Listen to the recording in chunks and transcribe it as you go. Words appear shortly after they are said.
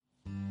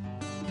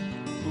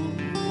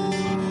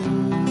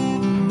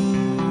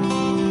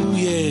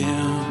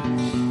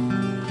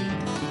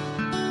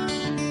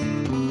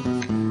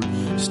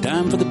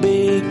the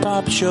Big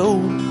Pop Show.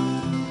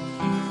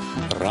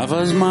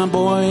 Rafa's my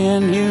boy,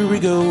 and here we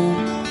go.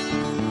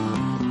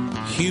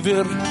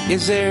 Hubert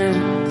is there,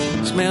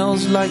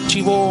 smells like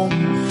chivo.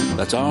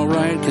 That's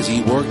alright, because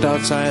he worked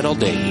outside all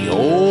day.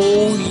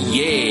 Oh,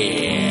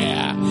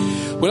 yeah.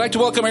 We'd like to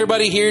welcome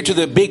everybody here to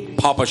the Big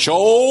Papa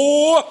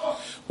Show.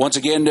 Once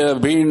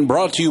again, being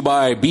brought to you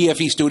by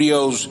BFE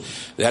Studios.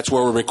 That's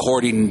where we're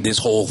recording this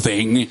whole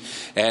thing.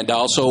 And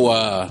also,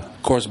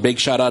 of course, big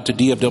shout out to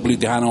DFW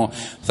Tejano.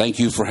 Thank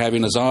you for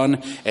having us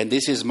on. And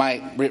this is my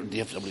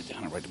DFW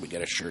Tejano. Right? We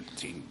got a shirt.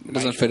 It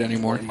doesn't fit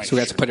anymore, so we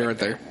have to put it right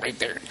there. Right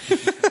there.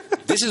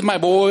 This is my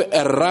boy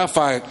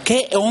Rafa.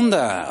 ¿Qué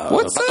onda?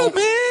 What's up,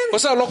 man?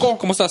 What's up, loco?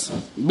 ¿Cómo estás?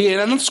 Bien,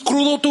 ¿andas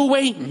crudo tú,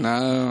 güey?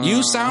 No.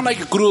 You sound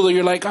like a crudo.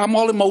 You're like, I'm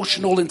all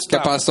emotional and ¿Qué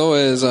stuff. pasó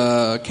is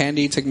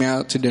Candy took me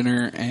out to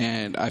dinner,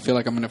 and I feel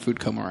like I'm in a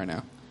food coma right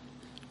now.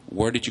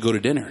 Where did you go to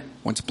dinner?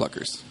 Went to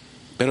Pluckers.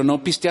 ¿Pero no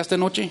pisteaste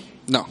anoche?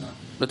 No.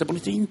 ¿No te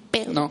poniste bien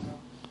pedo? No.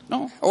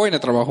 No? Hoy en el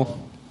trabajo.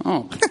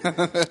 Oh.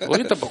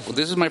 Oye, tampoco.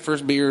 This is my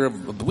first beer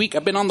of the week.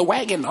 I've been on the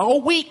wagon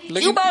all week.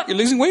 You're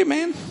losing weight,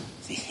 man.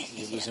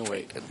 You're losing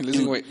weight. You're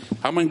losing weight.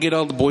 I'm going to get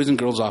all the boys and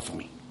girls off of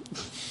me.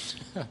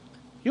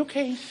 You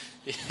okay?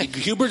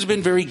 Hubert's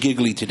been very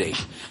giggly today.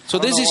 So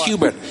this is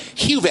Hubert.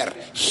 Hubert.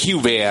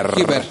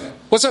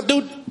 What's up,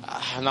 dude?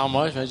 Not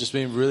much, man. Just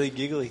being really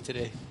giggly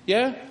today.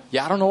 Yeah?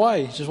 Yeah, I don't know why.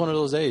 It's just one of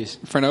those days.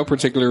 For no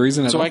particular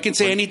reason at So all. I can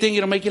say anything,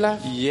 it'll make you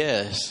laugh?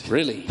 Yes.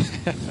 Really?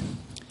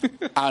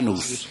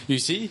 Anus. You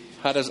see?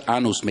 How does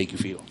anus make you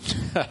feel?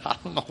 I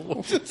don't know.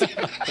 What's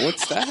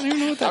that? I don't even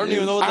know what that I don't is.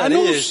 even know what that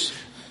Anus. is.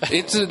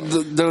 It's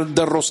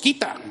the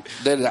rosquita.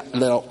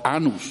 The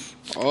anus.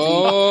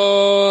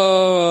 Oh.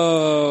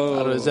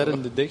 Is that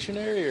in the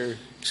dictionary or?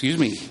 Excuse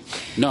me.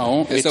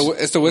 No.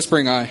 It's the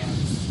whispering eye.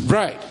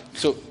 Right.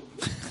 So...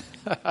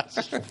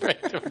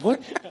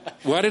 What?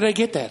 Why did I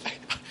get that?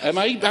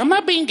 I'm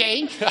not being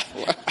gay.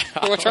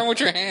 What's wrong with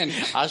your hand?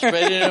 I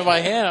spread it in my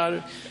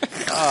hand.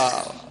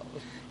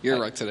 You're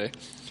right today.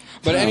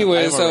 But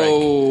anyway,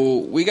 so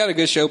we got a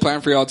good show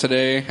planned for y'all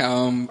today.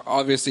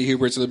 Obviously,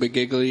 Hubert's a little bit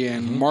giggly,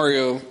 and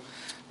Mario,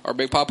 our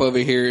big papa over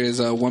here, is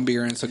one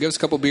beer in. So give us a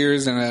couple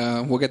beers,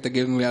 and we'll get the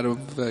giveaway out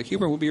of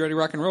Hubert. We'll be ready to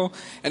rock and roll.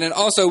 And then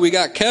also, we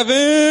got Kevin.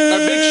 A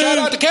big shout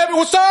out to Kevin.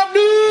 What's up,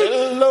 dude?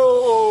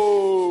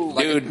 Hello.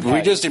 Dude,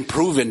 we're just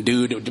improving,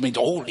 dude. I mean,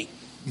 holy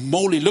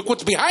moly, look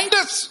what's behind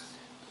us.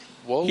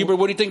 Whoa. Hubert,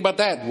 what do you think about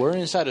that? We're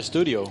inside a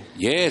studio.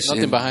 Yes,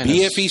 Nothing in behind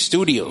BFE us.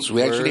 Studios.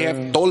 We actually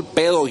have Tol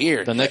Pedo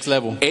here. The next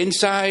level.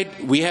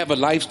 Inside, we have a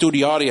live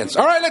studio audience.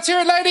 All right, let's hear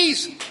it,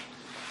 ladies.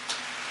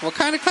 What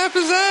kind of clap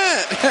is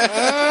that?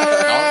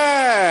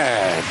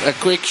 All right. A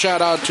quick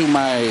shout out to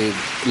my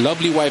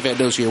lovely wife,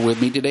 Edo's here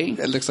with me today.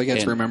 It looks like I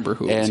have to remember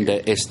who And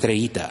was here.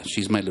 Estrellita,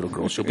 she's my little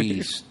girl. She'll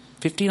be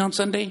 15 on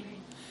Sunday.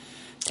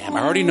 Damn,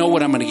 I already know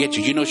what I'm going to get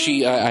you. You know,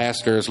 I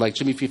asked her, it's like,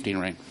 she'll be 15,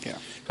 right? Yeah. So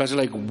I was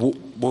like, what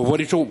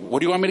do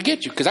you want me to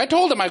get you? Because I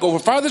told him, I go, for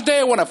Father's Day,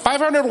 I want a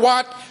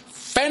 500-watt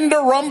Fender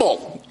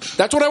Rumble.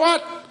 That's what I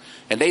want.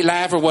 And they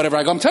laugh or whatever.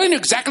 I go, I'm telling you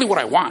exactly what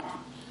I want.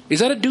 Is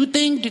that a dude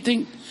thing? Do you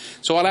think?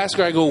 So I'll ask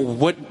her, I go,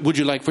 what would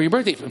you like for your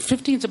birthday?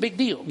 15 is a big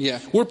deal. Yeah.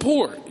 We're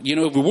poor. You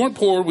know, if we weren't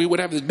poor, we would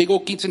have this big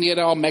old quinceañera,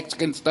 all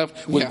Mexican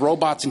stuff with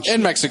robots and shit.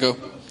 In Mexico.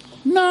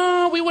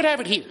 No, we would have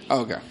it here.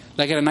 Oh, okay.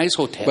 Like at a nice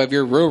hotel. But if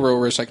you're real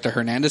rich like the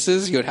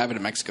Hernandezes, you would have it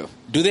in Mexico.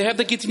 Do they have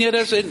the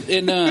quinceañeras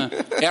in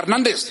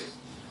Hernandez?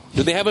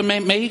 Do they have them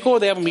in Mexico or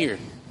they have them here?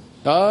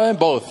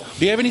 Both.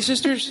 Do you have any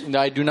sisters?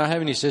 I do not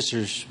have any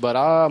sisters, but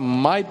I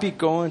might be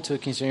going to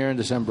quinceañera in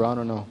December. I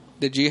don't know.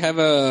 Did you have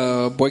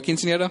a boy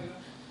quinceañera?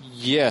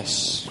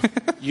 Yes.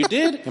 You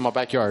did? In my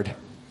backyard.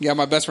 Yeah,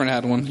 my best friend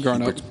had one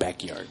growing up. Hubert's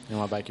backyard. In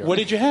my backyard. What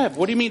did you have?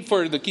 What do you mean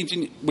for the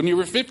quinceañera? When you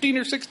were 15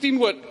 or 16,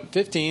 what?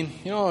 15.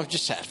 You know,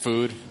 just had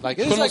food. Like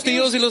it was Con los like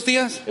tíos y los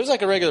tías? it was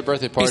like a regular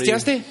birthday party.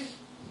 ¿Pisteaste?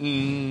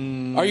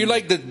 Are you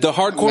like the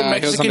hardcore Nah,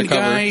 he was Mexican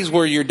undercover. guys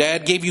where your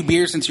dad gave you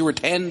beer since you were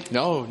 10?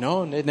 No,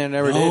 they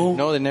never No? did.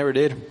 No, they never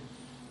did.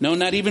 No,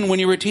 not even when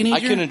you were a teenager?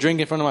 I couldn't drink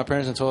in front of my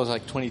parents until I was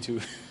like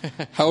 22.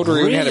 How old were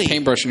you when you had a Really?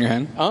 paintbrush in your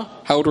hand? Huh?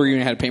 How old were you when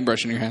you had a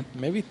paintbrush in your hand?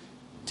 Maybe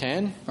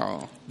 10.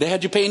 Oh. They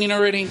had you painting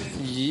already?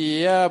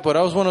 Yeah, but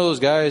I was one of those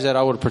guys that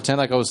I would pretend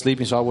like I was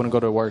sleeping so I wouldn't go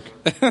to work.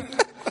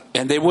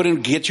 And they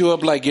wouldn't get you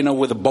up like,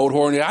 with a boat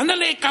horn.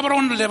 Ándale,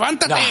 cabrón,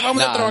 levántate,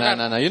 vamos a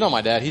trabajar. No. You know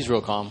my dad. He's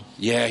real calm.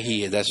 Yeah,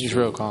 he is. That's He's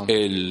true. real calm.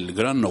 El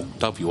gran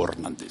Octavio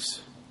Hernández.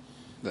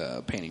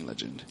 The painting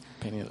legend.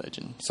 Penny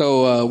legend.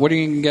 So, what are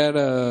you going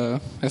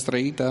to get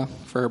Estrellita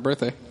for her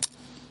birthday?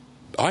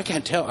 Oh, I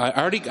can't tell.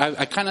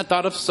 I kind of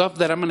thought of stuff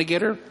that I'm going to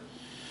get her.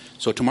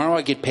 So tomorrow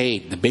I get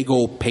paid. The big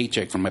old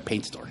paycheck from my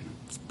paint store.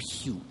 It's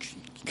huge.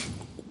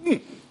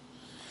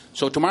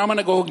 So tomorrow I'm going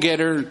to go get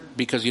her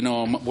because,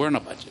 we're on a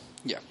budget.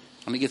 Yeah.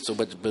 I'm going to get so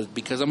much. But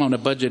because I'm on a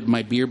budget,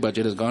 my beer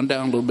budget has gone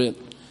down a little bit.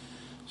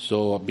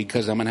 So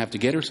because I'm going to have to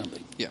get her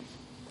something. Yeah.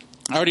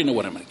 I already know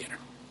what I'm going to get her.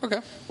 Okay.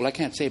 Well, I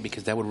can't say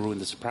because that would ruin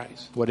the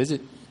surprise. What is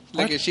it?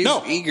 Like, What? if she's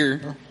No.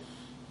 eager.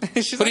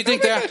 She's What do you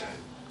think "Oh, that?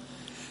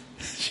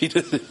 She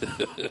does. It's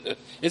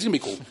going to be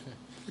cool.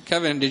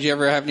 Kevin, did you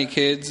ever have any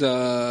kids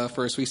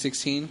for a Sweet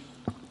 16?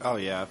 Oh,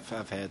 yeah.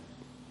 I've had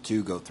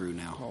 2 go through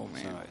now. Oh,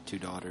 man. So I had 2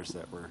 daughters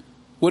that were...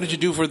 What did you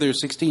do for their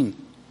 16?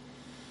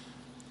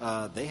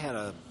 They had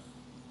a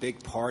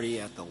big party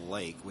at the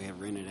lake. We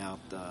had rented out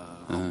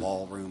a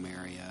ballroom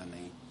area, and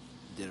they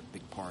did a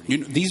big party.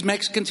 These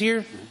Mexicans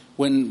here,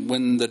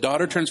 when the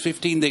daughter turns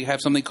 15, they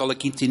have something called a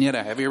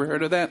quinceañera. Have you ever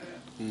heard of that?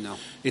 No.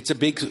 It's a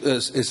big,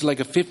 it's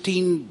like a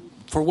 15,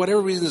 for whatever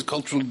reason, it's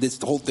cultural,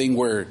 this whole thing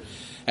where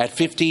at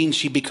 15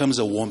 she becomes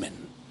a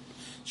woman.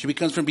 She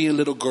becomes from being a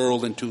little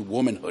girl into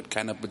womanhood,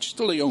 kind of, but she's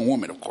still a young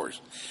woman, of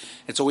course.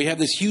 And so we have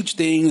this huge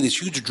thing, this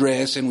huge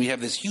dress, and we have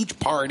this huge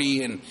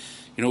party, and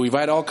we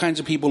invite all kinds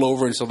of people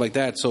over and stuff like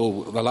that. So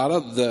a lot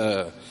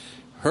of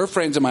her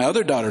friends and my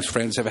other daughter's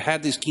friends have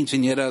had these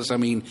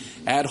quinceañeras,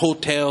 at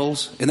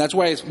hotels. And that's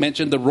why I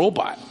mentioned the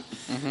robot.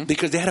 Mm-hmm.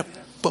 Because they had a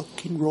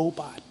fucking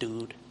robot,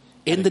 dude,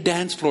 in the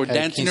dance floor,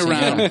 dancing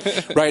around.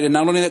 Right, and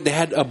not only that, they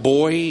had a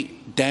boy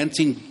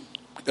dancing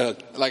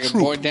like troupe. A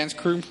boy dance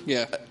crew?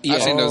 Yeah.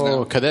 I've seen those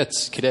now.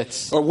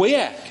 Cadets. Or, well,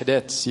 yeah.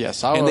 Cadets,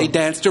 yes. And they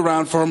danced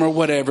around for him or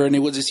whatever, and it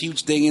was this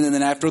huge thing. And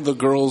then after the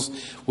girls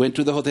went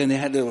to the hotel, and they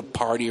had a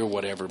party or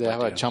whatever. They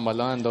have a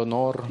chambalán de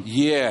honor.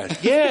 Yeah,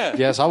 yeah.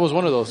 Yes, I was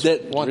one of those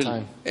one really?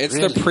 time. It's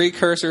the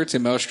precursor to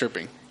male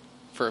stripping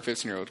for a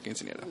 15-year-old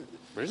quinceañera.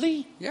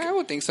 Really? Yeah, I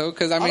would think so.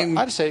 Because,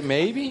 I'd say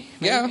maybe.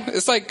 Yeah,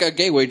 it's like a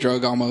gateway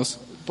drug almost.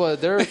 But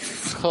they're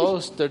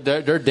close.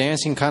 They're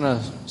dancing kind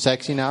of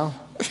sexy now.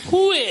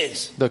 Who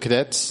is? The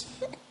cadets.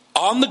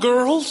 On the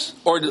girls?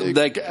 Or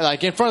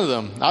like in front of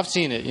them. I've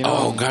seen it,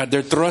 Oh, God,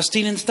 they're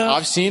thrusting and stuff?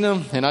 I've seen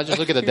them, and I just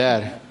look at the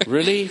dad.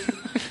 Really?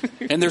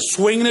 And they're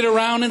swinging it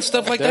around and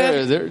stuff like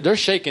that? They're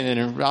shaking it,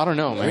 and I don't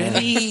know, man.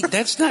 Really?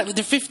 That's not...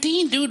 They're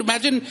 15, dude.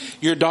 Imagine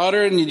your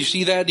daughter, and you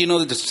see that,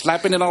 they're just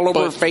slapping it all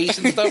over her face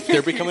and stuff.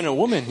 They're becoming a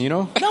woman,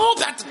 No,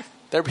 that's...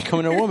 They're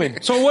becoming a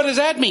woman. So what does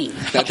that mean?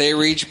 That they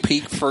reach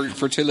peak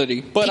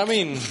fertility. But,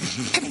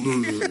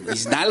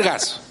 These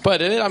nalgas. But,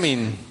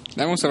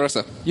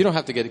 you don't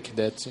have to get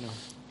cadets, Oh,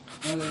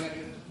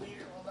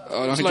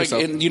 don't It's hit like,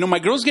 yourself. and, my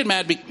girls get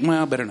mad.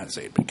 Well, better not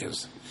say it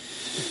because...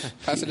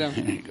 Pass it down.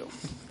 There you go.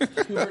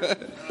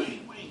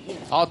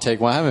 I'll take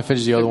one. I haven't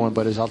finished the other one,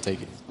 but I'll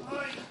take it.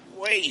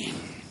 Wait.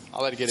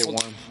 I'll let it get it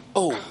warm.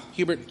 Oh,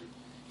 Hubert.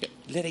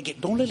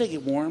 Don't let it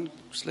get warm.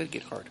 Just let it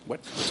get hard.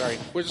 What? Sorry.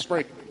 Where's the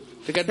spray?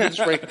 They got to do the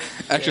spray.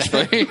 Extra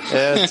spray.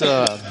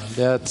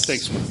 That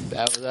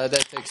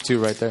takes 2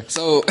 right there.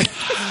 So,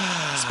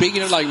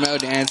 speaking of male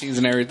dancings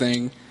and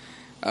everything,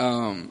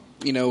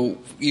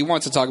 you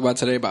want to talk about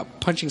today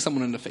about punching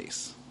someone in the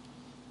face.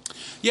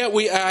 Yeah,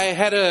 I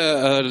had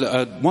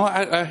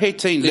I hate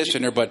saying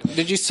listener, but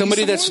did you see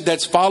somebody someone?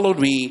 that's followed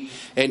me,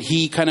 and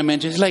he kind of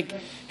mentions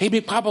hey,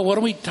 Big Papa, why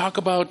don't we talk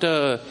about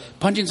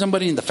punching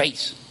somebody in the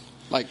face?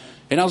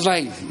 And I was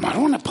like, I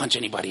don't want to punch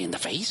anybody in the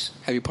face.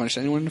 Have you punched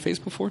anyone in the face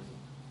before?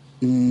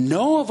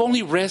 No, I've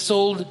only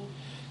wrestled.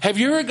 Have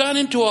you ever gone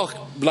into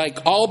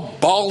all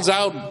balls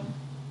out,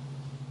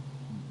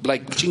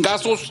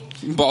 chingazos?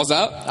 Balls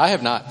out? I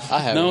have not. I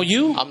have. No,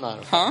 you? I'm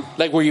not. Huh?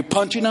 Where you're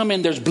punching them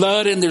and there's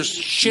blood and there's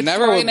shit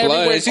Never with flying blood.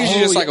 everywhere? It's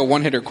usually just a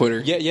one-hitter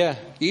quitter. Yeah.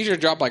 You usually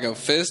drop a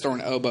fist or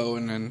an elbow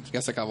and then ya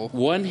se acabó.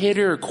 One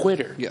hitter or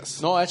quitter?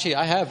 Yes. No, actually,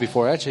 I have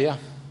before. Actually, yeah.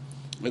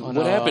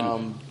 What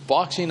happened?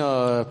 Boxing,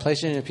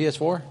 PlayStation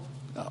PS4.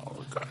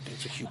 Oh, God,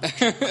 it's a huge...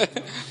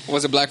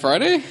 Was it Black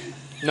Friday?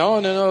 No.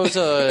 It was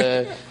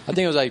I think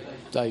it was I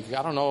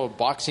don't know,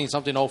 boxing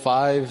something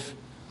 05.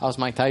 I was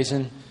Mike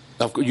Tyson.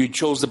 You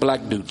chose the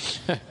black dude.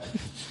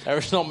 There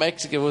was no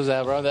Mexican. Was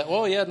that around that?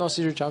 Well, yeah, no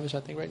Cesar Chavez.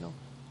 I think right now.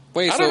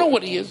 Wait, I don't know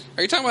what he is.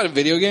 Are you talking about a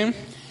video game?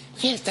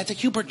 Yes, that's a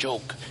Hubert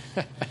joke.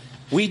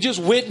 We just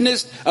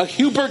witnessed a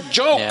Hubert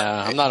joke.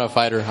 Yeah, I'm not a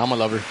fighter. I'm a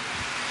lover.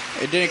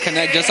 It didn't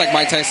connect just like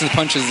Mike Tyson's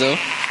punches, though.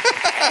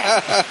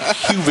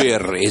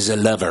 Hubert is a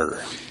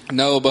lover.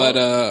 No, but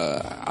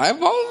I've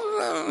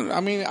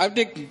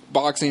did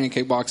boxing and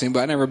kickboxing,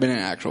 but I've never been in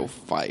an actual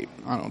fight.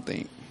 I don't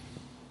think.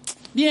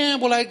 Yeah,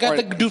 well, I got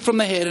the dude from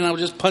the head, and I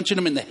was just punching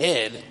him in the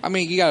head.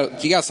 You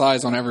got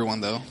size on everyone,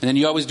 though. And then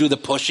you always do the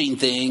pushing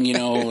thing,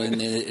 and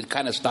it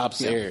kind of stops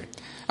there.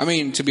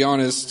 To be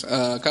honest,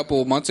 a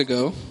couple months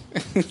ago,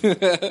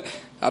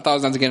 I thought I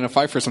was going to get in a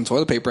fight for some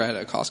toilet paper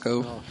at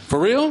Costco. Oh. For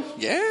real?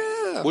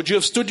 Yeah. Would you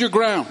have stood your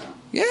ground?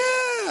 Yeah.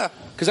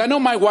 Because I know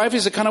my wife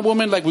is the kind of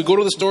woman, we go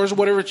to the stores or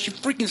whatever, she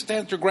freaking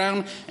stands her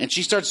ground, and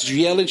she starts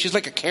yelling. She's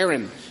like a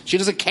Karen. She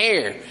doesn't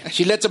care.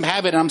 She lets them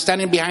have it, and I'm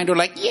standing behind her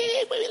yeah,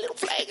 wave a little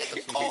flag.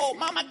 Oh,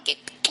 mama, kick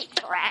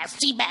her ass,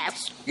 sea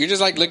bass. You're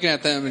just looking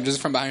at them, and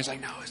just from behind, you're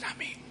no, it's not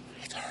me.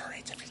 It's her.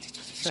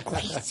 It's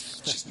crazy.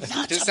 She's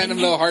nuts. Just send them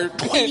a little heart.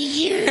 20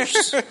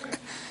 years.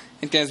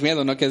 ¿Tienes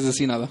miedo? No quieres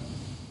decir nada.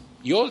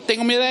 ¿Yo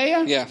tengo miedo a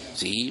ella? Yeah.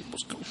 Sí,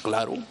 pues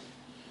claro.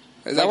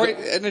 Is that right?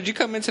 And did you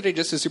come in today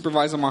just to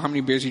supervise them on how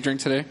many beers you drink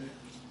today?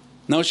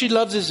 No, she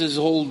loves this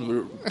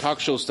whole talk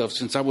show stuff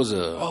since I was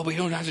a... Oh, but you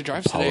don't have to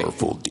drive today.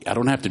 I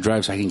don't have to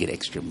drive so I can get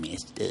extra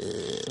messed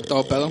up.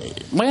 Todo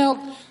pedo?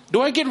 Well,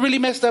 do I get really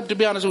messed up, to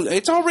be honest with you?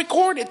 It's all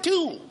recorded,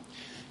 too.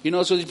 You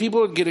know, so these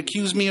people get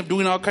accused me of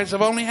doing all kinds of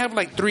stuff. I only have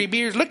like 3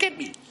 beers. Look at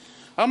me.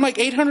 I'm like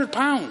 800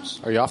 pounds.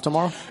 Are you off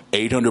tomorrow?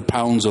 800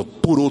 pounds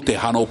of puro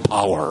Tejano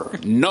power.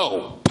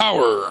 No.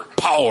 Power.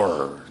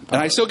 And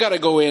I still got to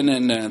go in,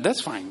 and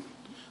that's fine.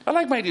 I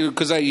like my dude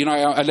because I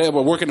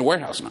work in the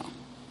warehouse now.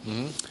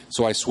 Mm-hmm.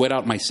 So I sweat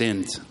out my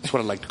sins. That's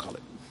what I like to call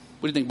it.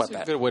 What do you think about that?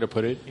 That's a good way to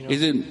put it. You know?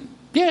 Is it?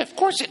 Yeah, of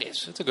course it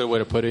is. That's a good way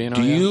to put it. You know.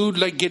 Do you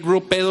like get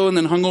real pedo and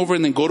then hungover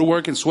and then go to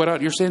work and sweat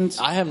out your sins?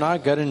 I have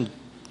not gotten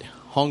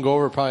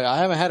hungover. Probably I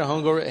haven't had a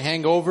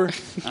hangover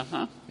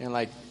in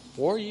like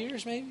 4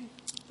 years, maybe.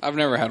 I've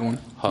never had one.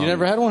 You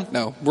never had one?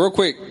 No. Real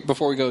quick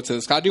before we go to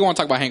this, I do want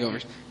to talk about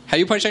hangovers. Have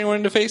you punched anyone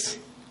in the face?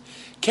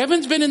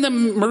 Kevin's been in the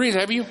Marines,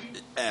 have you?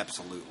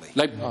 Absolutely.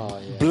 Like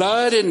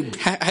blood and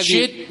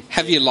shit?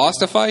 Have you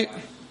lost a fight?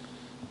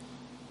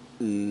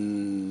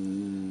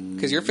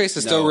 Because your face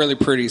is still really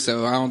pretty,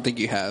 so I don't think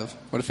you have.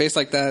 With a face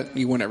like that,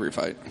 you win every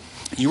fight.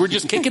 You were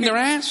just kicking their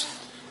ass?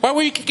 Why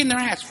were you kicking their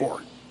ass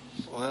for?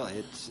 Well,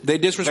 it's... They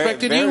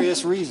disrespected you?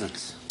 Various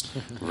reasons.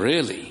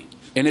 Really?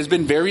 And there's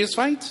been various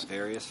fights?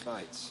 Various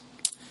fights.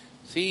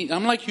 See,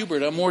 I'm like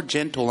Hubert. I'm more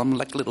gentle. I'm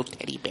like a little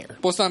teddy bear.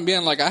 Well, I'm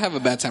being like, I have a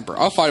bad temper.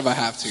 I'll fight if I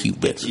have to.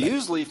 It's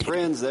usually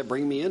friends that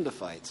bring me into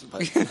fights.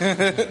 But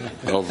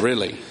Oh,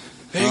 really?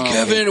 Hey,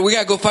 Kevin, we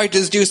got to go fight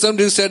this dude. Some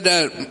dude said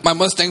that my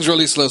Mustang's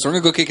really slow, so we're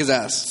going to go kick his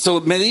ass. So,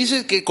 me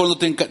dices que cuando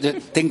te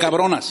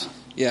encabronas.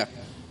 Yeah.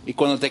 Y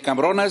cuando te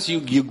encabronas,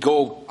 you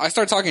go... I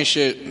start talking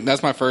shit.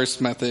 That's my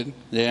first method.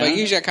 Yeah. But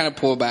usually I kind of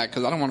pull back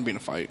because I don't want to be in a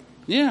fight.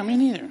 Yeah, me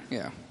neither.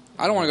 Yeah.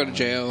 I don't want to go to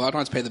jail. I don't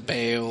have to pay the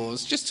bail.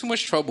 It's just too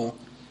much trouble.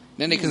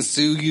 Then they can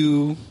sue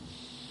you.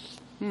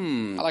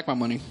 I like my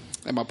money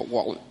and my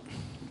wallet.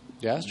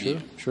 Yeah, that's true.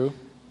 True.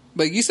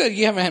 But you said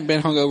you haven't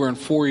been hungover in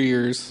 4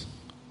 years.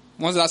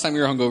 When's the last time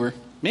you were hungover?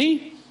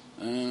 Me?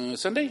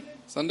 Sunday?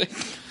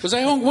 Was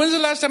I home? When's the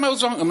last time I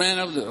was home? Man,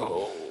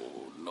 no.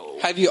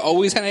 Have you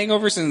always had a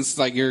hangover since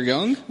like you're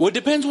young? Well, it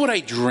depends what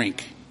I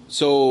drink.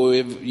 So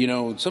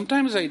if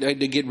sometimes I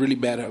get really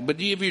bad.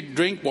 But if you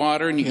drink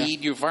water and you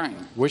eat, you're fine.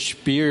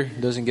 Which beer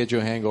doesn't get you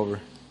a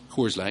hangover?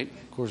 Coors Light.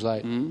 Coors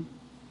Light. Mm-hmm.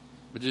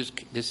 But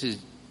this is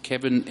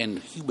Kevin and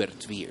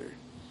Hubert's beer.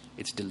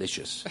 It's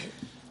delicious.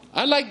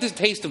 I like the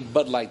taste of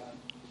Bud Light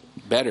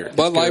better.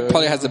 Bud Light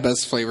probably has the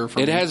best flavor for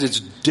me. It has.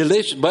 It's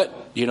delicious.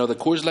 But, the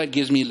Coors Light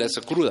gives me less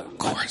cruda.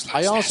 Coors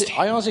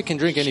I honestly can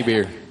drink any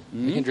beer.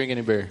 Mm-hmm. You can drink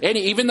any beer.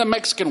 Even the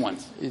Mexican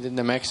ones. Even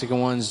the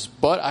Mexican ones.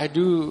 But I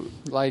do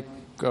like...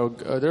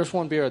 there's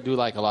one beer I do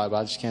like a lot, but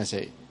I just can't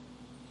say it.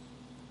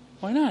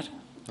 Why not?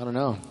 I don't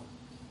know.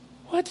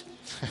 What?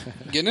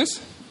 Guinness?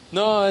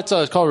 No, it's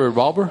called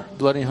Revolver,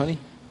 Bloody Honey.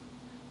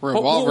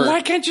 Revolver.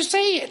 Why can't you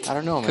say it? I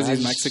don't know, man. Because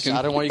he's Mexican.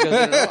 I don't want you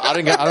guys to know.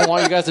 I don't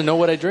want you guys to know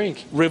what I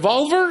drink.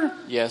 Revolver?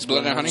 Yes,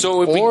 Blood and honey.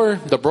 So or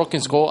the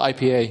Broken Skull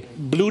IPA.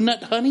 Blue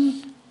Nut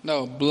Honey?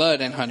 No, blood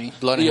and honey.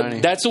 Blood and honey.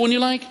 That's the one you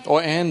like?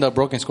 And the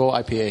Broken Skull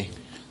IPA.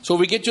 So if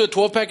we get you a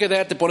 12-pack of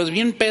that, te pones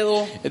bien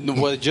pedo.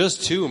 Well,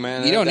 just 2,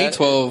 man. You don't need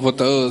 12 with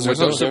those. They're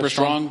They're super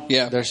strong.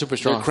 Yeah. They're super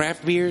strong. They're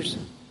craft beers.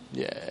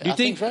 Yeah. Do you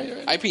think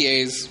right?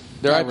 IPAs.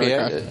 They're Really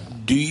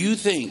IPA. Do you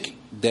think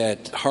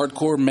that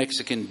hardcore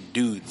Mexican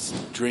dudes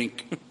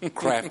drink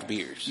craft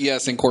beers?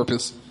 Yes, in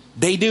Corpus.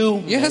 They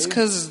do? Yes,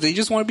 because they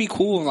just want to be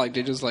cool. Like,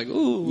 they just like,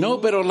 ooh. No,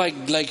 but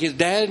like his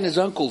dad and his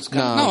uncles.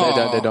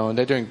 No, they don't.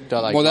 They drink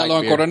like Modelo light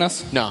and beer.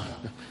 Coronas? No.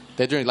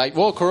 They drink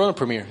Corona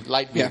Premier.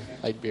 Light beer. Yeah.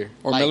 Light beer.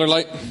 Or Miller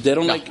Lite? They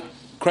don't like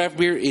craft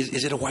beer.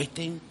 Is it a white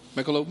thing?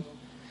 Michelob?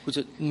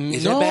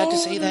 Is that bad to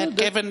say that,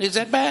 Kevin? Is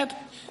that bad?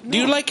 Do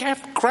you like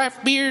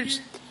craft beers?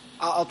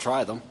 I'll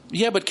try them.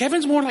 Yeah, but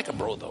Kevin's more like a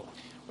bro, though.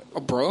 A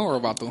bro or a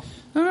vato?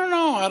 I don't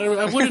know.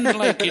 I wouldn't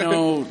like, He's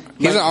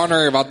an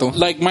honorary vato.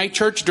 Like my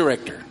church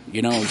director,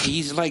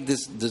 he's like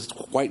this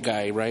white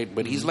guy, right?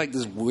 But he's like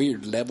this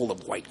weird level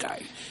of white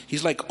guy.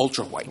 He's like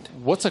ultra white.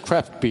 What's a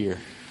craft beer?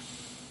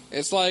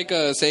 It's like,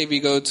 say if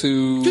you go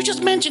to... You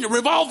just mentioned a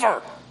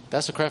Revolver.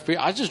 That's a craft beer.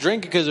 I just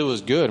drank it because it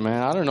was good,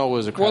 man. I don't know it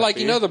was a craft Well, like,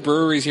 beer. the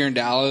breweries here in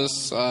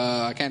Dallas.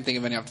 I can't think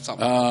of any off the top of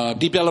my head.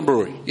 Deep Ellum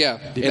Brewery. Yeah,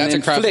 And that's a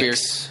then craft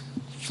Flicks.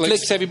 beer.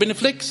 Flicks. Have you been to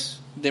Flicks?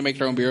 They make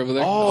their own beer over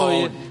there.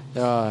 Oh,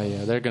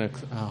 yeah. They're going to...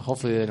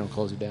 hopefully they don't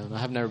close it down. I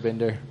have never been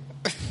there.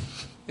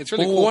 It's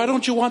really Well, cool. why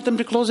don't you want them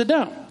to close it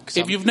down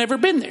if you've never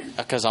been there?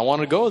 Because I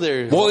want to go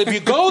there. Well, if you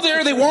go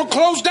there, they won't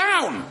close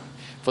down.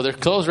 But they're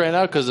closed right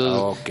now because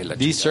of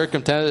these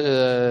circumcised.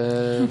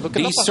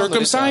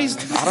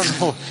 I don't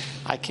know.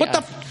 I can't. What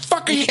the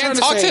fuck are you trying can't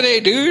to talk say? today,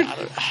 dude.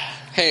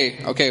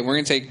 Hey, okay, we're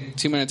going to take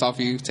 2 minutes off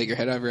you. Take your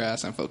head out of your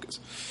ass and focus.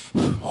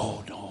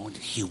 Oh, no.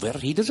 Hubert,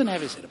 he doesn't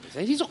have his head up his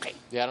head. He's okay.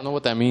 Yeah, I don't know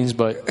what that means,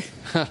 but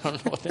I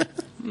don't know what that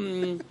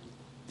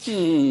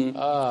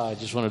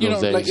just one of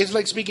those days. It's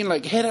like speaking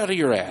like head out of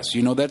your ass.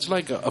 That's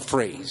like a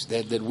phrase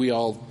that we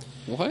all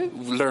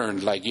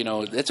learned. Like,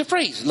 it's a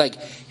phrase. Like,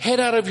 head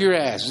out of your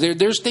ass.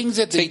 There's things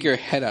that... Take your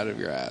head out of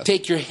your ass.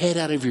 Take your head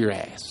out of your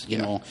ass,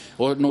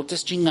 or no te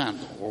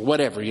chingando, or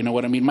whatever, you know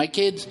what I mean? My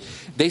kids,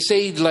 they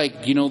say,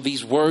 like,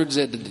 these words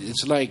that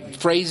it's like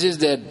phrases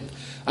that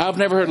I've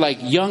never heard, like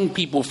young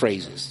people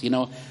phrases,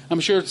 I'm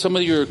sure some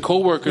of your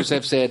coworkers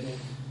have said,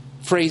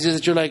 phrases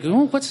that you're like,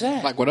 oh, what's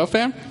that? Like, what up,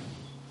 fam?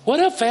 What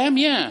up, fam?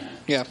 Yeah.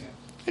 Yeah.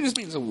 It just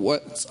means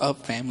what's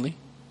up, family.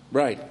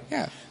 Right.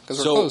 Yeah, because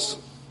we're close.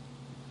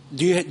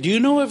 Do you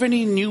know of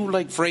any new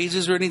like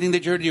phrases or anything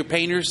that you heard your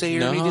painters say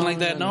or anything like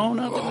that? No,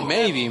 nothing like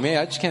maybe.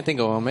 I just can't think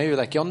of one. Maybe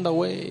like on the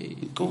way.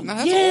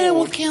 No, yeah, old.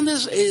 well,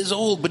 Candace is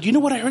old. But you know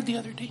what I heard the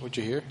other day? What'd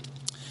you hear?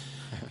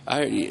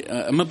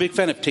 I'm a big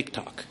fan of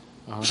TikTok.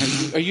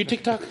 Are you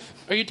TikTok?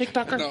 Are you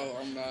TikToker? No,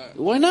 I'm not.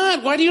 Why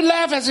not? Why do you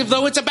laugh as if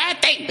though it's a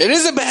bad thing? It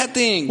is a bad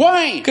thing.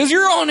 Why? Because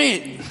you're on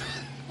it.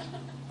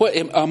 What?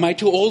 Am I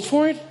too old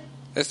for it?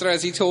 Esther,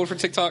 is he too old for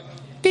TikTok?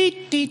 So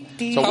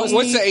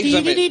what's the age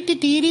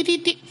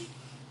limit?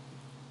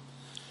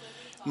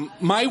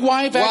 My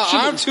wife Wow, actually.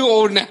 I'm too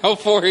old now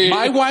for it.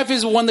 My wife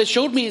is the one that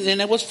showed me,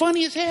 and it was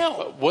funny as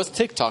hell. What's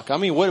TikTok? I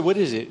mean, what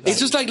is it? It's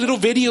just like little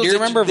videos. Do you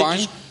remember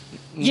Vine?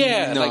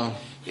 Yeah, No. like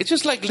it's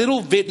just like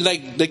little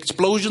like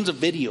explosions of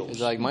videos.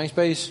 Is it like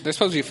MySpace? They're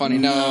supposed to be funny.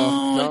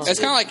 No. It's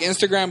kind of like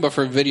Instagram, but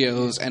for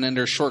videos, and then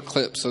they're short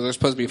clips, so they're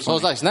supposed to be funny.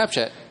 So it's like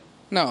Snapchat.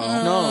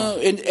 No.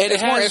 And it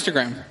It's more has,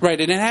 Instagram.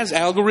 right? And it has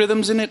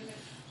algorithms in it,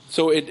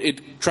 so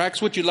it tracks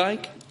what you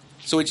like.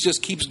 So it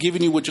just keeps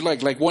giving you what you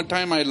like. Like one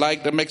time I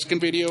liked a Mexican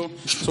video,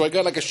 so I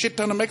got like a shit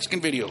ton of Mexican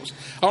videos.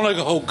 I'm like,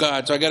 oh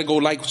God, so I got to go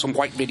like some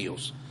white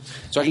videos,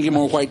 so I can get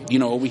more white,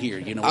 over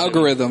here,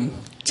 Algorithm.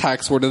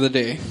 Tax word of the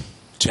day.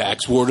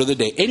 Tax word of the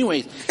day.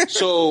 Anyways,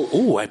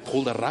 so I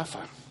pulled a Rafa.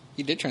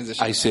 You did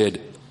transition. I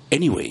said,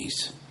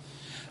 anyways.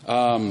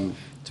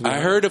 I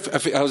heard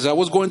as I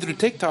was going through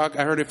TikTok,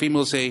 I heard a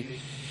female say,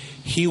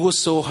 he was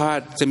so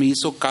hot, se me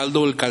hizo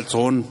caldo el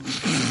calzón.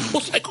 I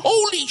was like,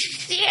 holy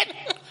shit.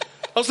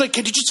 I was like,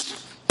 can you just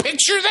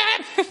picture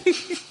that?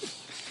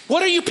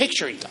 What are you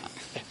picturing?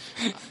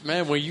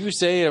 Man, when you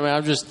say it,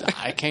 man,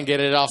 I can't get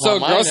it off So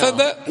my a girl mind said now.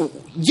 that?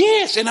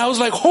 Yes, and I was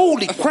like,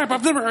 holy crap,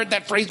 I've never heard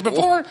that phrase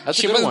before. That's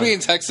a She good must one. be in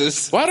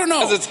Texas. Well, I don't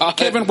know. 'Cause it's hot.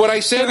 Kevin, what I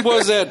said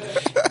was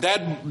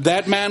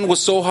that man was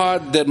so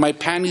hot that my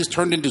panties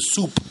turned into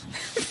soup.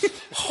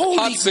 Holy,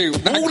 Hot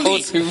soup, not holy,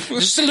 cold soup.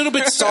 Just a little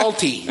bit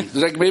salty.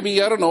 Like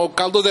maybe, I don't know,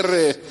 caldo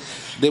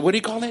de what do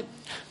you call it?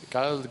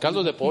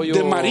 Caldo de pollo.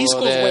 De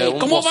mariscos, güey. un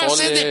 ¿Cómo va a pozole,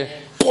 ser de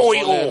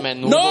pollo? pozole,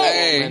 menudo, No.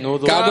 Hey,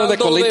 menudo. caldo de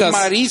colitas.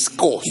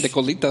 mariscos. De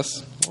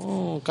colitas.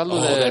 Oh, caldo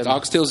Oh, de... that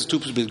oxtail's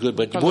soup is good,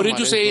 but Caldo what did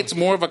you say? marisco. It's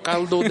more of a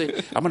caldo de...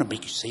 I'm going to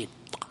make you say it.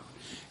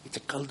 It's a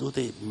caldo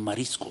de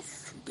mariscos,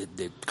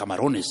 de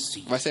camarones.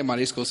 Sí. If I say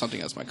marisco, something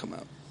else might come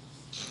out.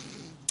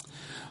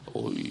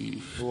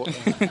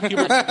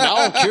 Now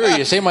I'm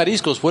curious. Say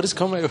mariscos. What is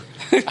coming?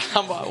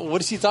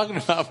 What is he talking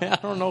about, man? I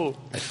don't know.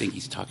 I think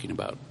he's talking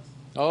about...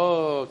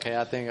 Oh, okay.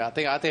 I think I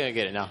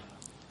get it now.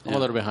 I'm a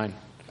little behind.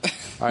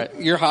 All right.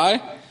 You're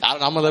high?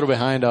 I'm a little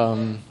behind.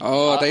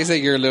 Oh, they say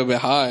you're a little bit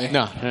high.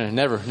 No,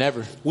 never.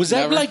 Was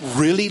that Never? like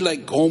really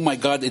like, oh my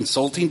God,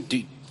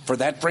 insulting for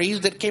that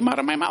phrase that came out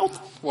of my mouth?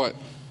 What?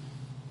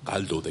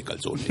 Caldo de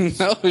calzones.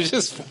 No, it's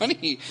just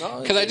funny.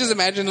 Because I just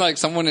imagine like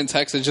someone in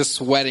Texas just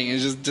sweating.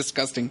 It's just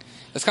disgusting.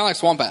 It's kind of like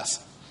swamp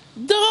ass.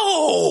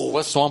 No!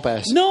 What's swamp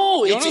ass?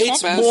 No, You don't know it's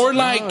swamp ass? more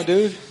like... No,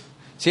 dude.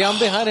 See, I'm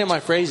behind in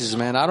my phrases,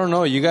 man. I don't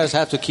know. You guys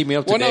have to keep me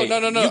up to Well, date.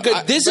 no. You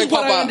could- this is Big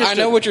what I Papa, understood.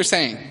 know what you're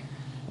saying.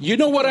 You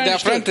know what I De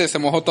understood? frente se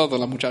mojó todo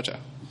la muchacha.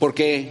 ¿Por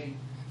qué?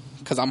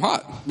 Because I'm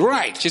hot.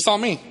 Right. She saw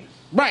me.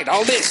 Right,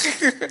 all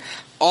this.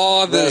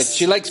 All Right. this.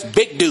 She likes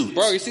big dudes.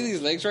 Bro, you see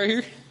these legs right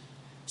here?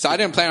 So I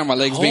didn't plan on my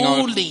legs being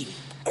on.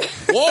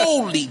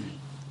 Holy.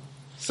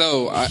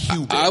 So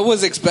I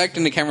was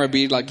expecting the camera to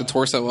be like the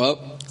torso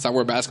up. So I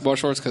wear basketball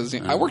shorts because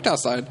I worked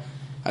outside.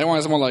 I didn't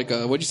want someone like,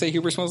 what'd you say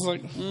Huber smells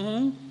like?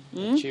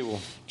 Chivo.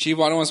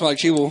 Chivo. I don't want to smell like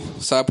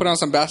Chivo. So I put on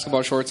some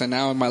basketball shorts and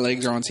now my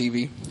legs are on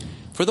TV.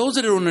 For those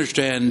that don't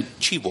understand,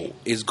 chivo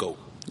is goat.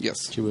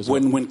 Yes. Chivo's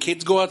When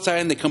kids go outside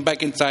and they come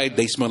back inside,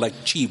 they smell like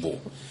chivo.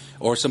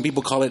 Or some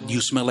people call it, you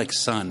smell like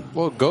sun.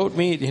 Well, goat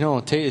meat,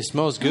 it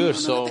smells good.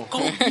 So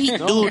Goat meat,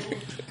 dude.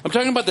 I'm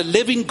talking about the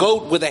living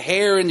goat with the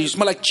hair and you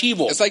smell like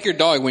chivo. It's like your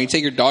dog. When you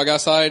take your dog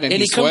outside and And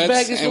he he comes sweats.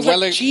 back and smells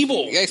like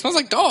Chivo. Yeah, he smells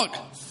like dog.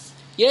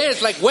 Yeah,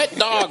 it's like wet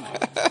dog.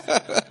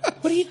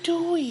 What are you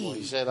doing?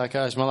 you said like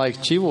I smell like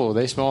chivo.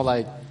 They smell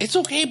like It's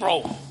okay,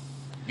 bro.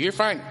 You're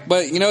fine.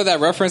 But you know that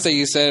reference that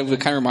you said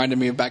kind of reminded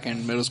me of back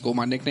in middle school.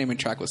 My nickname in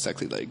track was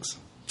Sexy Legs.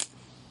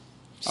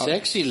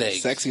 Sexy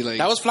legs. Sexy legs.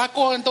 That was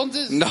flaco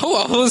entonces? No,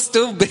 I was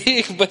still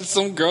big, but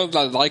some girl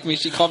that liked me,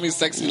 she called me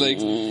Sexy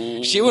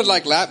Legs. She would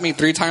like lap me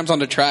 3 times on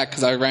the track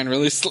because I ran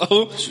really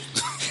slow.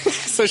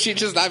 So she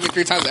just lapped me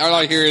 3 times. All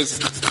I hear is,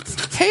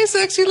 "Hey,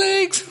 Sexy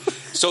Legs."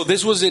 So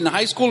this was in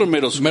high school or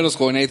middle school? Middle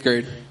school in 8th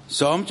grade.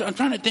 So I'm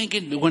trying to think,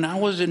 when I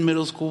was in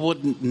middle school,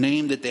 what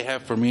name did they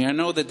have for me? I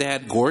know that they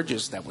had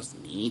Gorgeous. That was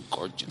me,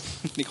 Gorgeous.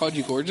 They called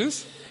you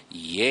gorgeous?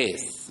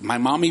 Yes. My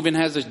mom even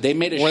has they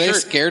made a Were they shirt.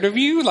 scared of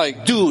you?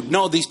 Like, Dude,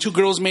 no, these 2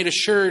 girls made a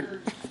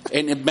shirt.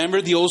 And remember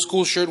the old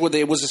school shirt where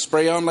there was a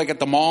spray on like at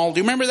the mall? Do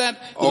you remember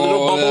that? The little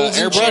Oh, the bubbles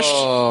and airbrush? shit?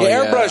 Oh,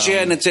 Yeah, airbrush, yeah.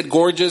 yeah, and it said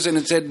Gorgeous and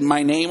it said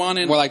my name on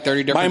it. Well, like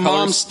 30 different My mom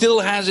colors? still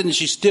has it and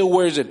she still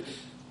wears it.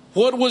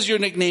 What was your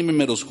nickname in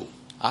middle school?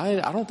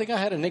 I don't think I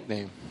had a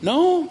nickname.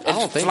 No, I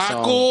don't think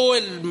Flaco.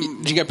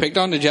 Did you get picked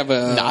on? Did you have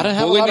a? No, I didn't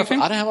have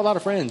a lot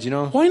of friends. You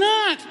know. Why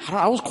not?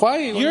 I was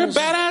quiet. You're a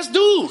badass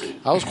dude.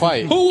 I was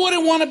quiet. Who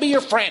wouldn't want to be your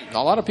friend?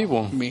 A lot of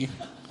people. Me.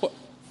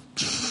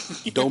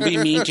 Don't be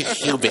mean to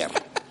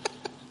Hubert.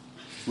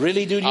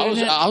 Really, dude?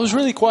 I was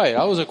really quiet.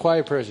 I was a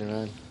quiet person,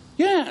 man.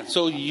 Yeah,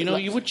 so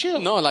you would chill.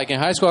 No, like in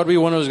high school, I'd be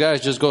one of those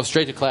guys just go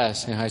straight to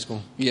class in high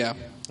school. Yeah.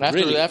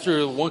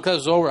 After one class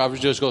was over, I would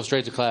just go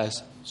straight to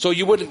class. So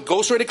you would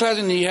go straight to class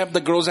and you have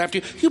the girls after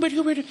you, Hubert,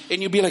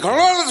 and you'd be like, oh,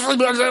 I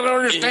don't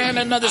understand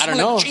another. I don't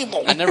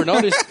know. I never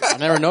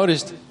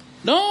noticed.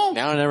 No,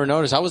 I never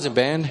noticed. I was in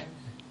band.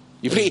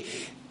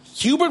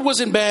 Hubert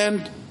was in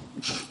band.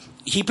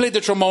 He played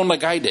the trombone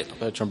like I did.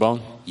 The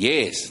trombone.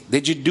 Yes.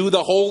 Did you do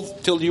the whole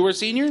till you were a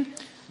senior?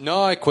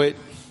 No, I quit.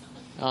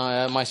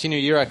 My senior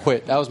year, I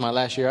quit. That was my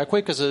last year. I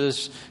quit because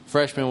this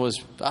freshman was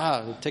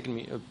taking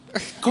me.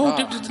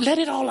 Let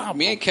it all out.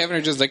 Me and Kevin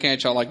are just looking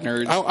at y'all like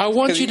nerds. I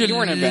want you to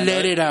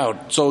let it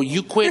out. So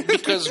you quit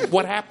because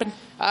what happened?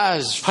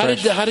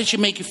 How did she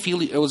make you feel?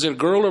 Was it a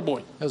girl or boy?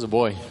 It was a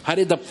boy. How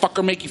did the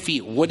fucker make you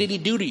feel? What did he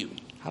do to you?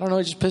 I don't know.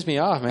 It just pissed me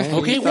off, man.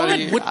 Okay, what?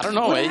 I don't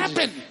know. What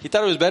happened? He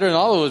thought it was better than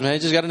all of us, man. It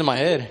just got into my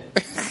head.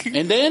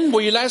 And then,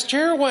 were you last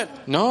chair or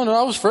what? No,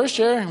 I was first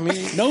year. I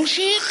mean, no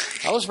shit?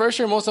 I was first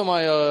year most of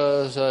my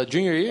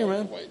junior year,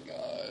 man. Oh, my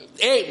God.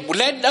 Hey,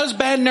 let us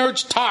band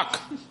nerds talk.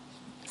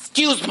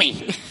 Excuse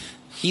me.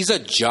 He's a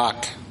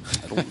jock.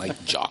 I don't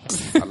like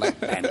jocks. I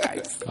like band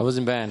guys. I was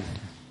in band.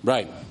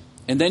 Right.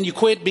 And then you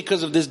quit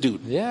because of this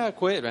dude. Yeah, I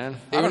quit, man.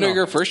 Even though you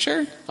were first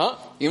year? Huh?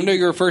 Even though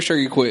you were first year,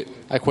 you quit?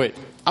 I quit.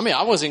 I mean,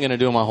 I wasn't going to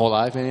do it my whole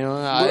life. And,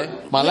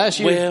 my last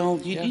year. Well,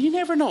 you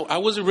never know. I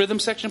was a rhythm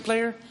section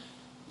player.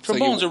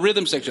 Trombone's a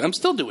rhythm section. I'm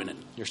still doing it.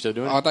 You're still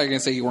doing it? I thought you were going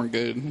to say you weren't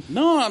good.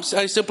 No,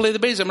 I still play the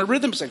bass. I'm a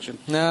rhythm section.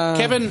 No.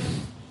 Kevin,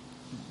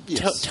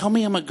 Yes. tell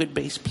me I'm a good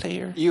bass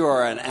player. You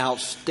are an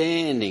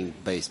outstanding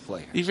bass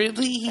player. You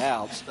really?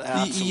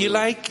 Absolutely. You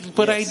like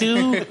what I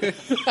do?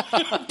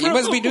 You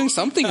must be doing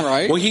something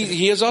right. Well,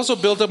 he has also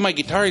built up my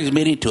guitar. He's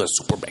made it into a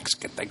super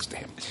Mexican, thanks to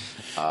him.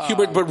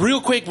 Hubert, but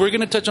real quick, we're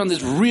going to touch on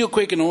this real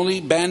quick, and only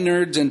band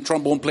nerds and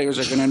trombone players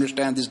are going to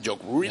understand this joke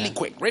really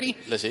quick. Ready?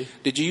 Let's see.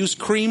 Did you use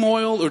cream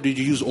oil or did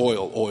you use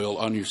oil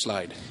on your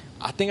slide?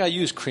 I think I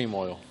used cream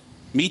oil.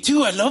 Me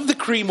too. I love the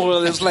cream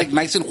oil. It's like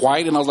nice and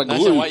white, and I was like,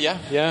 Nice ooh. and white,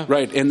 yeah.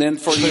 Right, and then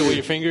for Put it with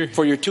your finger.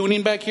 for your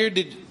tuning back here,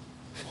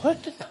 what?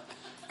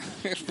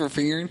 For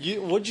fingering?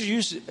 What'd you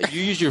use?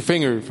 You used your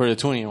finger for the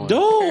tuning oil.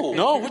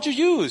 No, What'd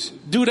you use?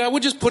 dude, I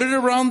would just put it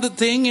around the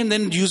thing and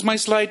then use my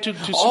slide to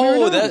smear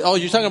it on.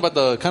 You're talking about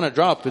the kind of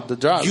drop. The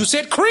drop. You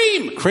said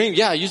cream, cream.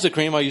 Yeah, I used the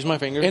cream. I used my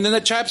finger. and then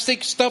the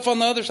chapstick stuff on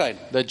the other side.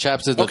 the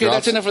chaps is the Okay, drops.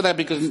 that's enough for that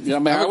because I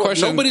have a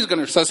question. nobody's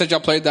gonna. So since y'all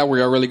played that, were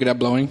y'all really good at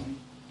blowing?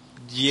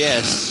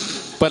 Yes.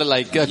 But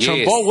like a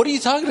trombone, what are you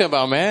talking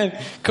about, man?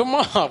 Come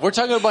on, we're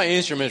talking about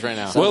instruments right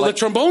now. Well, the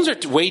trombones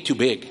are way too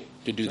big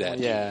to do that.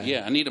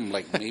 Yeah. I need them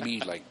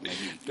maybe.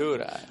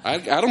 Dude, I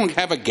don't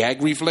have a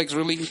gag reflex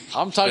really.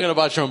 I'm talking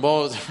about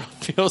trombones.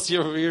 Feels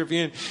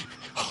European.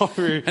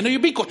 I know you're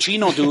big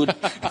cochino, dude.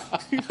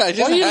 Why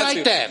do you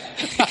like that?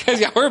 Because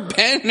y'all were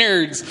band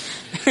nerds.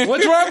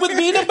 What's wrong with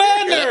being a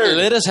band nerd?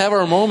 Let us have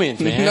our moment,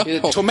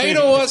 man. No.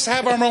 Tomato us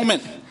have our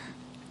moment.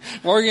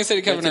 What were you going to say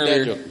to Kevin That's a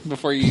dad earlier joke.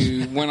 before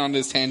you went on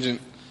this tangent?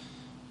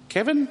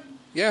 Kevin?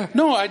 Yeah.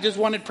 No, I just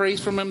wanted praise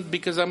from him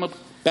because I'm a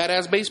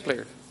badass bass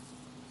player.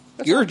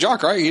 You were a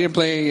jock, right? You didn't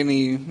play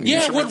any Yeah,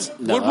 instruments?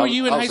 what were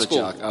you in I high was a school?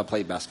 jock. I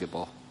played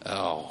basketball.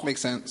 Oh,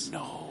 Makes sense.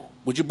 no.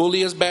 Would you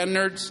bully us band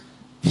nerds?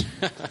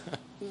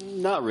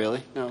 Not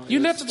really. No. You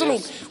left us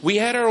alone. We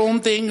had our own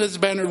thing as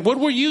band nerds. What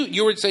were you?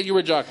 You said you were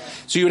a jock.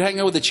 So you would hang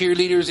out with the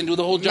cheerleaders and do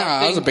the whole jock Nah,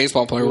 thing? I was a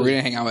baseball player. We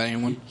didn't hang out with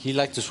anyone. He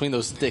liked to swing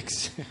those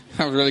sticks.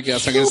 I was really good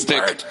at swinging a stick.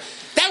 Hubert!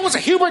 That was a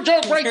Hubert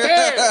joke right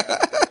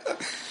there.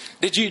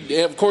 Did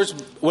you, of course,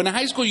 when in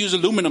high school you use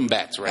aluminum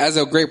bats, right? As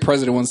a great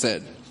president once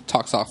said,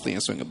 talk softly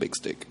and swing a big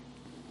stick.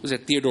 Was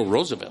it Theodore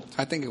Roosevelt?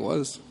 I think it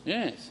was.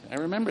 Yes, I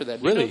remember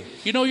that. Really?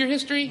 You know your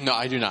history? No,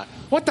 I do not.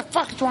 What the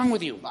fuck is wrong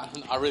with you?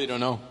 I really don't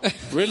know.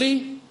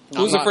 Really?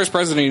 Who was the first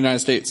president of the United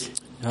States?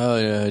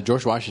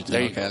 George Washington.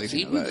 There you Okay, go. at least See,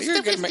 you know that. You're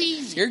a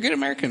good You're a good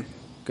American.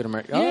 Good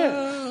American.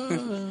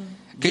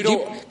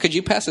 Yeah. Could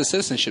you pass a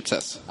citizenship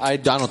test? I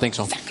don't think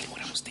so. Exactly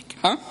what I was thinking.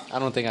 Huh? I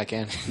don't think I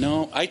can.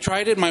 No, I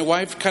tried it. My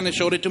wife kind of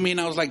showed it to me,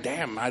 and I was like,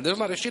 "Damn, there's a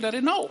lot of shit I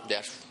didn't know."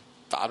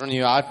 I don't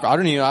even.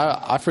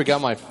 I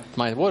forgot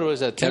my what was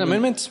that? 10 Kevin.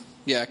 amendments.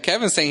 Yeah,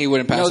 Kevin's saying he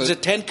wouldn't pass No, it. it's the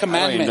 10 I don't even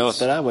Commandments. know if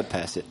that I would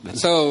pass it. But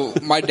So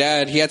my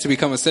dad, he had to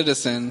become a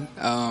citizen.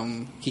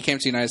 He came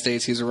to the United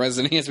States. He's a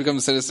resident. He has to become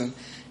a citizen.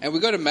 And we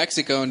go to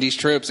Mexico on these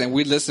trips, and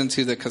we listen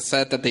to the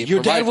cassette that they Your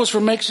provide. dad was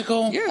from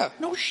Mexico? Yeah.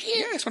 No shit.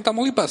 Yeah, he's from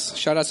Tamaulipas.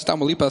 Shout out to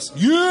Tamaulipas.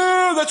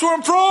 Yeah, that's where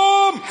I'm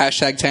from.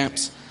 Hashtag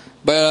Tamps.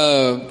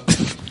 But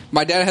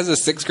my dad has a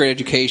 6th grade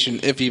education,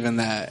 if even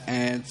that.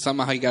 And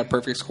somehow he got a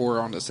perfect score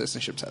on the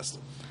citizenship test.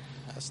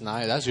 That's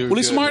nice. That's really Well,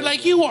 he's good. smart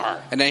like you are.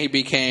 And then he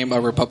became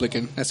a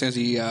Republican as soon as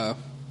he... I'm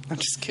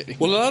just kidding.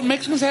 Well, a lot of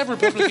Mexicans have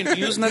Republican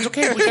views, and that's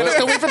okay. We gotta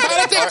stay away from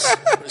politics.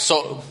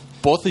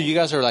 both of you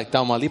guys are like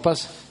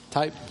Tamaulipas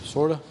type,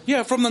 sort of?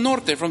 Yeah, from the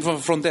norte, from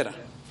Frontera.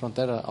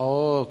 Frontera.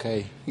 Oh,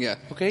 okay. Yeah.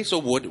 Okay, so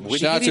what are you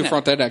Shout out to getting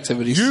at? Frontera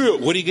activities. Yeah,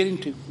 what are you getting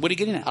to? What are you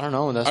getting at? I don't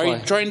know. That's Are why.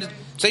 you trying to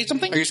say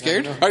something? Are you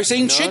scared? Are you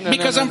saying shit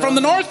because I'm from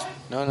the north?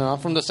 No, I'm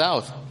from the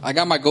south. I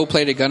got my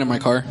gold-plated gun in my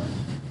car.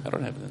 I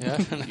don't have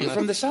that. Yeah. You're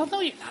from the south? No,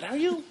 you're not, are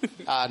you?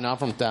 No, I'm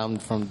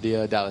from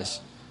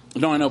Dallas.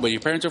 No, I know, but your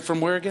parents are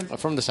from where again? I'm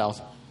from the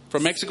south.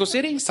 From Mexico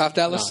City? South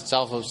No, Dallas?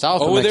 south of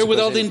Over there Mexico with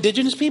all the City.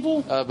 indigenous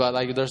people? But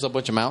like, there's a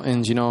bunch of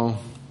mountains, you know.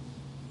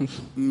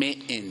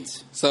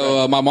 Mittens.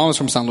 So my mom's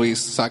from San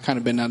Luis, so I kind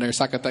of been down there,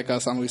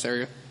 Zacatecas, San Luis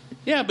area.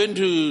 Yeah, I've been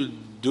to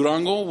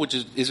Durango, which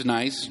is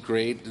nice,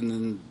 great. And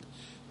then,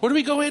 where do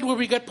we go, Ed? Where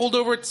we got pulled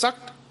over? It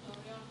sucked?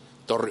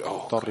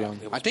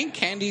 Torreon. I think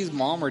Candy's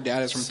mom or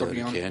dad is from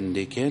Torreon.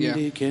 Candy,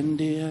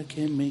 candy, I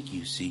can make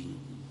you see.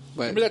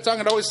 But Remember that song?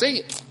 I'd always sing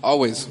it.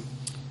 always.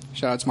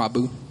 Shout out to my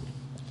boo.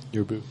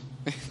 Your boo.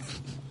 What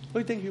do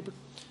you think, Hubert?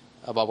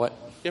 About what?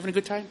 You having a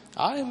good time?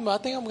 I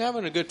think I'm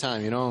having a good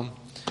time, you know.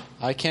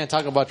 I can't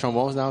talk about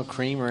trombones now,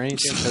 cream or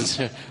anything, because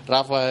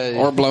Rafa...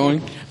 Or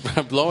blowing.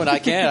 blowing, I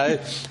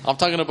can't. I'm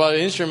talking about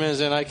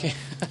instruments, and I can't.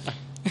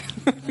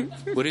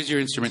 What is your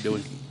instrument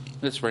doing?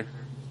 That's right.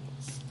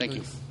 Thank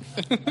you.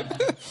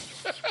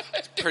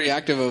 Pretty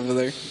active over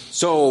there.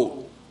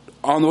 So,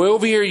 on the way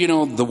over here, you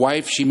know, the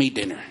wife, she made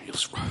dinner. It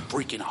was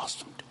freaking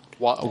awesome.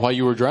 While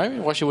you were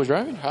driving? While she was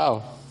driving?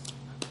 How?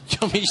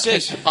 I mean, you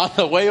said on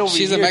the way over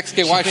She's here... a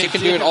Mexican wife. She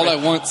can do it all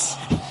at once.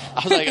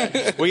 I was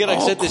like, we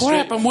gotta set this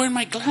crap, straight. I'm wearing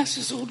my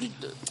glasses. I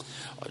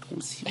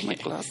don't see my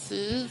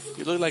glasses.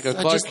 You look like a I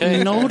Clark just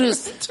Kent.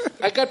 noticed.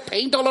 I got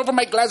paint all over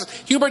my glasses.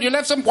 Hubert, you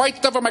left some white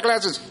stuff on my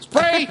glasses.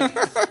 Spray!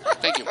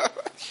 Thank you.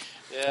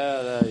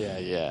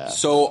 Yeah.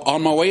 So,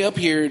 on my way up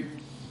here,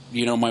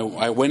 you know,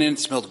 I went in, it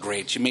smelled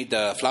great. She made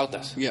the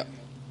flautas. Yeah.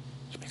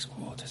 She makes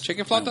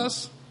Chicken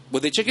flautas? Were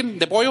they chicken?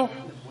 De pollo?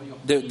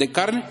 De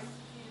carne?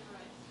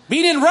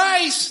 Bean and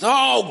rice!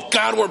 Oh,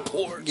 God, we're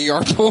poor. You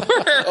are poor.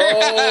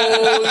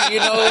 Oh, you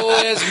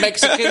know, as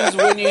Mexicans,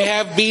 when you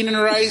have bean and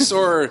rice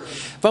or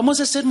vamos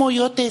a hacer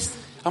moyotes,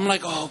 I'm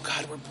like, oh,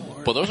 God, we're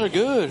poor. But those are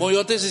good.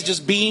 Moyotes is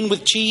just bean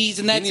with cheese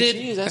and that's Bean it. and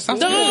cheese, that's no,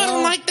 good. I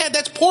don't like that.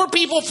 That's poor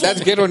people food.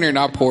 That's good when you're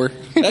not poor.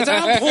 That's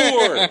I'm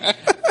poor.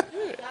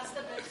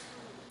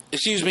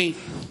 Excuse me.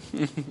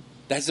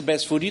 That's the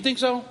best food. Do you think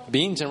so?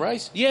 Beans and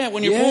rice? Yeah,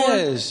 when you're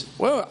Yes.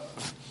 Well,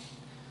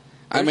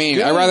 I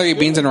mean, I'd rather eat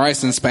beans and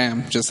rice than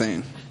Spam. Just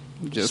saying.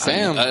 Just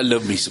saying. I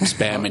love me some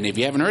Spam, and if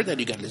you haven't heard that,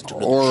 you got to listen to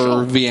the Or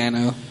show.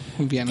 Vienna.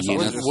 Vienna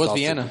sausage. what's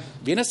Vienna?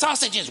 Vienna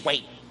sausages.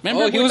 Wait,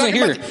 remember? Oh, he we were wasn't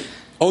talking here. about-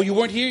 Oh, you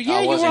weren't here? Yeah,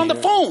 I you were wasn't on the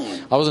here.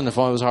 phone. I was on the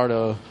phone. It was hard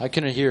to... I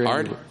couldn't hear it.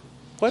 Hard?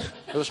 What?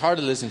 It was hard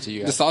to listen to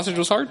you The guys. sausage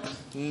was hard?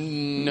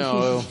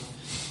 No.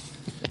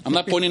 I'm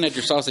not pointing at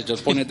your sausage. I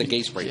was pointing at the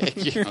gay spray.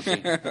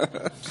 Okay.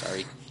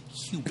 Sorry.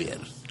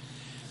 Hubert.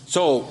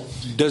 So,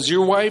 does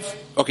your wife...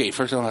 Okay,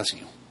 first I'll ask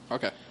you.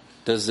 Okay.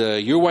 Does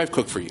your wife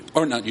cook for you?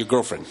 Or not, your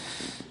girlfriend?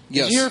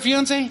 Yes. Is she your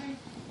fiancé?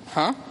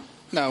 Huh?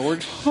 No, we're...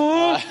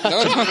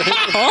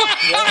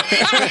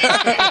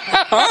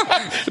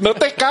 No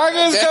te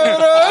cagues,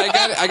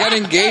 I got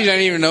engaged. I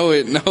didn't even know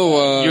it.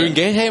 No, You're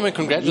engaged? Hey, man,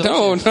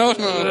 congratulations. no.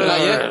 Not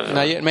yet.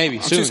 Not yet. Maybe.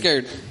 I'm soon. too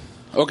scared.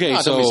 Okay,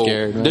 Ah, so don't be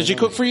scared, man. does she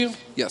cook for you?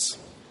 Yes.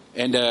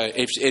 And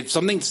if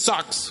something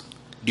sucks,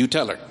 do you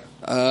tell her?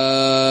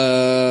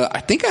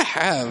 I think I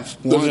have.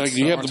 Like,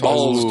 you have or the twice.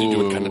 balls to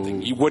do it kind of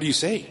thing. What do you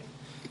say?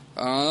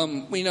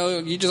 You know,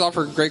 you just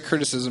offer great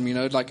criticism. You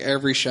know, like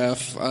every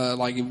chef,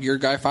 like if your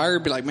guy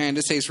fired, be like, man,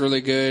 this tastes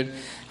really good.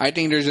 I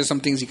think there's just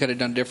some things you could have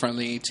done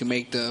differently to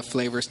make the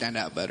flavor stand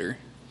out better.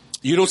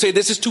 You don't say,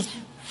 this is too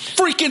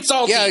freaking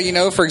salty. Yeah, you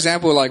know, for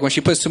example, like when she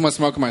puts too much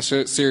smoke in my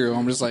cereal,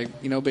 I'm just like,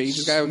 you know, but you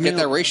just gotta get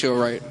that ratio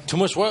right. Too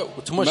much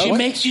what? Too much She what?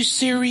 makes you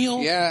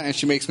cereal? Yeah, and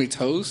she makes me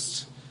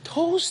toast,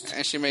 Toast?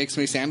 and she makes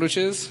me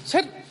sandwiches.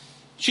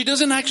 She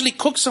doesn't actually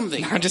cook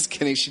something. I'm just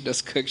kidding. She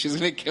does cook. She's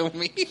gonna kill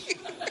me.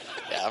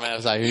 Yeah, man, I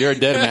was like, you're a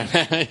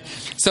dead man.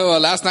 So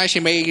last night she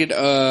made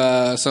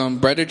some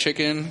breaded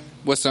chicken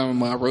with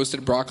some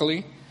roasted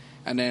broccoli,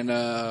 and then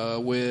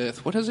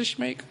with what does she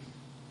make?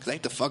 Because I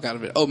ate the fuck out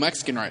of it. Oh,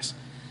 Mexican rice.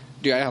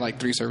 Dude, I had like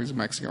 3 servings of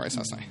Mexican rice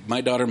last night.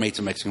 My daughter made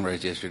some Mexican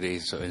rice yesterday,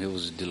 and it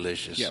was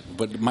delicious. Yep.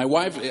 But my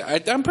wife,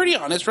 I'm pretty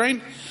honest, right?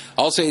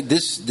 I'll say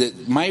this: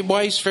 my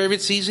wife's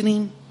favorite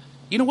seasoning.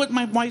 You know what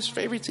my wife's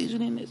favorite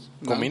seasoning is?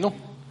 Comino?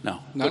 No.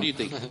 No? What do you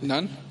think?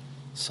 None.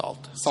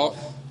 Salt. Salt.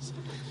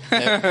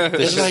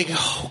 It's like,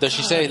 Does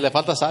she say, le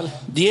falta sal?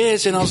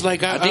 yes, and I was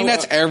like, I think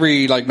that's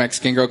every like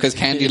Mexican girl because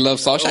Candy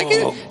loves salt. She's like,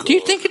 do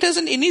you think it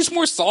doesn't? It needs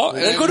more salt.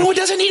 no, it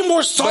doesn't need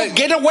more salt. But-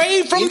 Get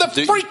away from the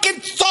Do-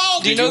 freaking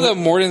salt. Do you know the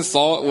Morton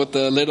salt with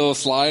the little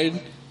slide?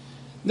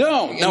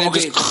 No, And no. it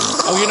Okay. just-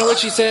 Oh, you know what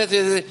she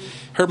said?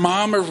 Her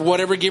mom or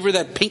whatever gave her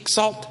that pink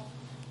salt.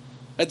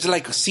 It's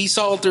like sea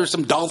salt or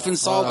some dolphin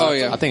salt. Oh,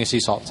 yeah. I think it's sea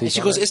salt. Sea And she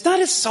salt, goes, right? it's not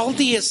as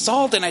salty as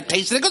salt. And I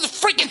tasted it. It goes, it's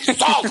freaking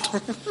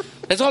salt.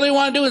 That's all they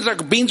want to do is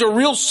like beans are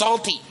real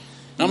salty.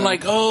 And I'm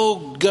like,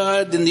 oh,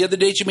 God. And the other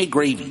day she made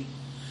gravy.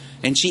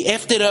 And she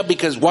effed it up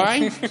because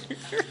why?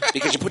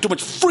 Because she put too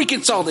much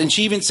freaking salt. And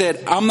she even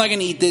said, I'm not going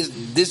to eat this.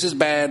 This is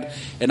bad.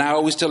 And I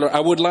always tell her, I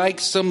would like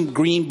some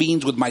green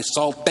beans with my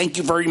salt. Thank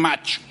you very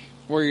much.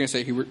 What are you going to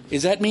say, Hubert?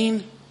 Is that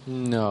mean?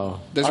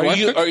 No. Are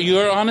you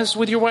honest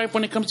with your wife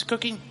when it comes to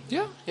cooking?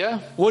 Yeah.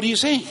 What do you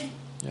say?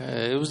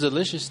 It was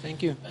delicious.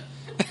 Thank you.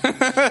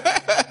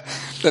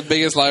 The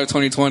biggest lie of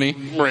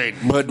 2020. Right.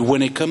 But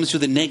when it comes to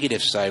the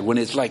negative side, when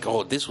it's like,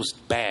 oh, this was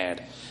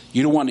bad,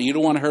 you don't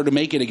want her to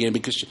make it again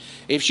because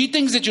if she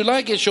thinks that you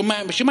like it, she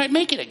might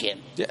make it again.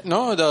 Yeah,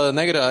 no, the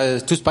negative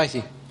is too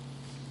spicy.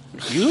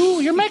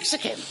 You're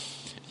Mexican.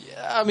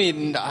 Yeah, I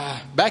mean,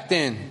 back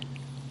then,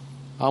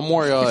 I'm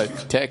more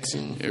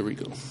Texan. Here we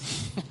go.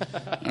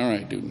 All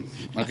right, dude.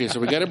 Okay, so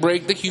we got to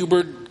break the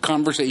Hubert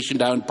conversation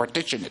down,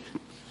 partition it.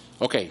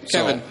 Okay,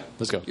 Kevin, so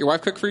let's go. Your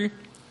wife cook for you?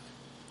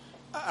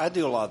 I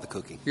do a lot of the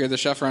cooking. You're the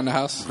chef around the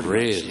house?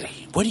 Really?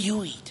 What do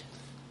you eat?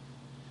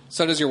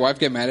 So does your wife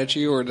get mad at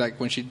you, or like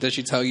does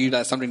she tell you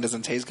that something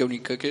doesn't taste good when you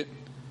cook it?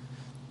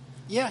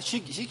 Yeah, she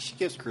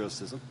gives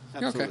criticism.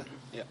 Absolutely. Okay.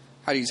 Yeah.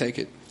 How do you take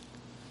it?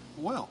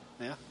 Well,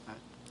 yeah. I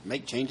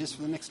make changes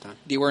for the next time.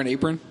 Do you wear an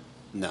apron?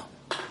 No.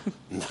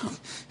 No.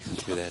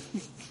 Do that.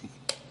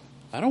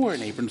 I don't wear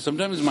an apron.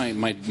 Sometimes my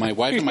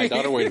wife and my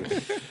daughter wear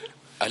it.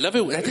 I love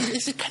it.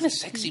 Is it kind of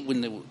sexy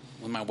when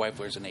my wife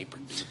wears an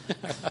apron?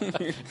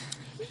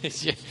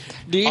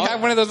 Do you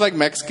have one of those like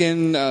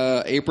Mexican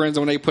aprons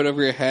when they put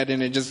over your head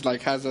and it just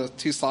like has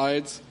two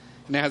sides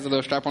and it has a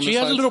little strap on the She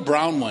side? has a little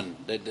brown one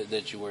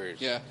that she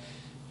wears. Yeah.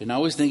 And I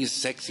always think it's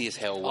sexy as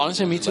hell.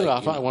 Honestly, me too.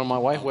 Like, when my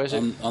wife wears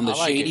it. On the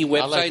shady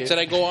websites that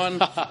I go on,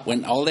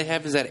 when all they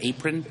have is that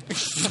apron,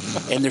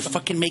 and they're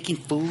fucking making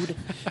food.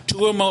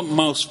 Two of my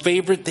most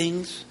favorite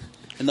things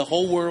in the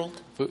whole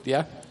world.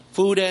 Yeah.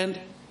 Food and...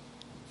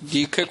 Do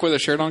you cook with a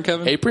shirt on,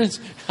 Kevin? Aprons?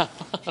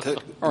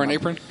 Or an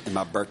apron? In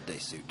my birthday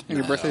suit. In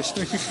your birthday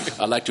suit?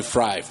 I like to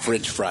fry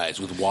French fries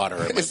with water.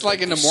 It's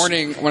like in the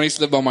morning when I used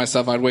to live by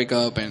myself, I'd wake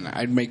up and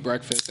I'd make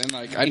breakfast and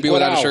like I'd be What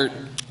without a out? shirt.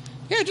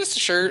 Yeah, just a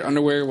shirt,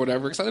 underwear,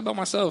 whatever. Because I live by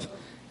myself.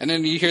 And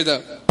then you hear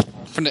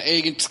from the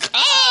egg and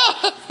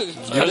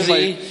I was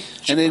like,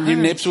 And then your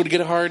nips would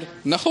get hard.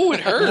 no,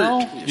 it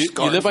hurt. You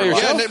live by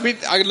yourself? Yeah,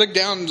 and I look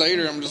down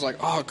later. I'm just like,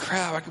 oh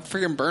crap! I could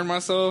freaking burn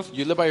myself.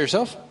 You live by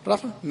yourself,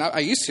 Rafa? Not, I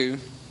used to.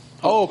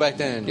 Oh, back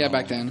then. Yeah,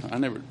 back then. I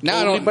never. Now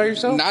I Only don't. by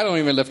yourself? Now I don't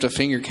even lift a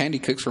finger. Candy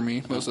cooks for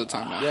me most of the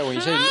time. Now. Yeah, when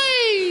you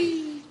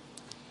say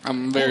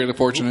I'm very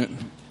fortunate.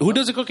 Who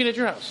does the cooking at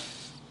your house?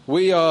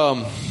 we,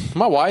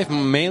 my wife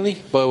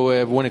mainly, but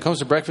when it comes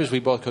to breakfast, we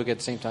both cook at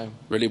the same time.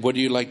 Really? What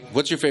do you like?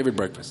 What's your favorite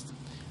breakfast?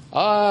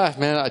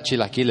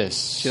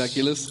 Chilaquiles.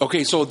 Chilaquiles.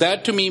 Okay, so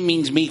that to me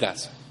means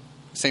migas.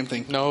 Same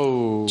thing.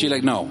 No.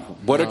 No.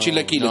 What are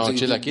chilaquiles? No,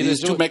 chilaquiles. There's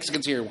two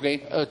Mexicans here,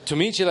 okay? To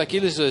me,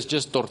 chilaquiles is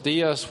just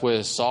tortillas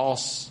with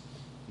sauce.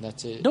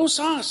 That's it. No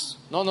sauce.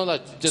 No,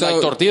 just So-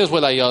 like tortillas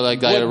with like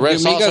What, red do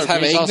sauce migas or have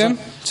green egg sauce. then?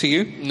 To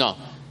you? No.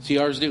 See,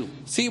 ours do.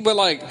 See, but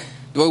like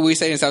what we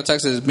say in South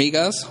Texas is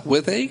migas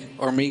with egg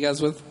or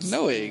migas with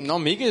no egg. No,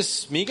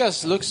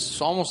 migas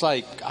looks almost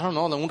like, I don't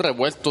know, un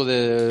revuelto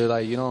de,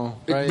 like, you know.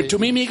 Right? But to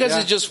me, migas Yeah.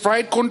 is just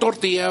fried corn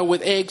tortilla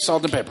with egg,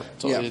 salt, and pepper.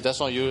 So Yeah. that's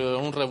not you,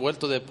 un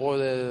revuelto de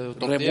tortilla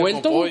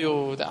 ¿Revuelto? con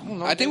pollo. I don't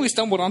know. I think we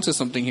stumbled onto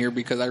something here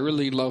because I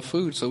really love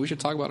food, so we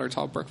should talk about our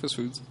top breakfast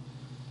foods.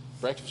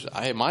 Breakfast.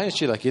 Mine is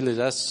chilaquiles.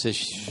 That's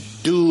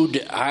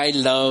Dude, I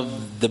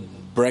love the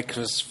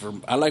breakfast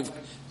from. I like.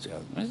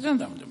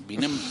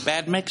 Being a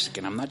bad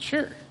Mexican, I'm not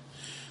sure,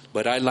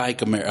 but I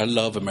like. I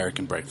love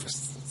American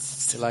breakfast.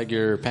 like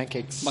your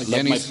pancakes. Like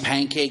Love my Denny's.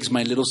 pancakes,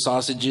 my little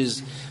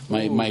sausages,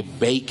 my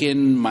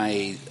bacon,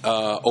 my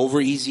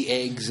over easy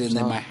eggs, and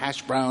then my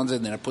hash browns,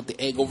 and then I put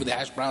the egg over the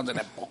hash browns, and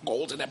I poke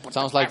holes, and I put.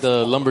 Sounds like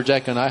the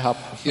lumberjack and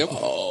IHOP. Yep.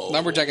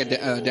 Lumberjack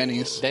at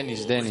Denny's.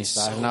 Denny's.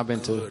 I have not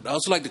been to. I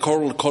also like the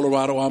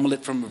Colorado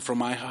omelet from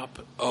IHOP.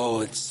 Oh,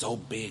 it's so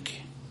big.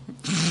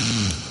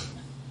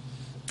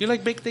 You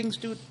like big things,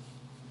 dude?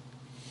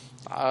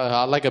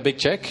 I like a big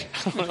check.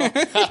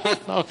 I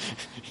don't know.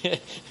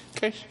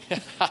 Okay.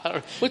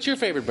 What's your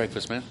favorite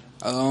breakfast, man?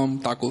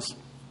 Tacos.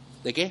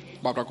 ¿De qué?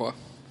 Barbacoa.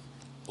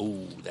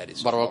 Oh, that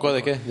is. ¿Barbacoa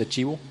de qué? ¿De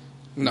chivo?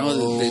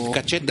 No, de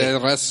cachete. De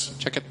res.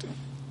 Chaquete.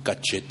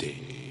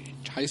 Cachete.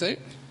 How you say it?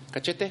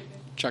 Cachete.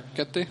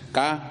 Chaquete.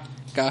 Ca.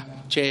 Ca.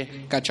 Che.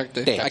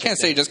 Cachete. I can't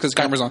say it just because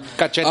Ca- camera's on.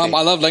 cachete.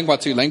 I love lengua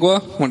too. Lengua,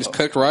 when it's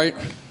cooked right.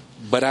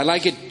 But I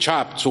like it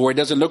chopped so where it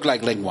doesn't look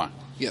like lengua.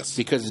 Yes.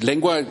 Because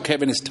lengua,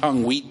 Kevin, is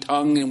tongue. We eat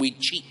tongue and we eat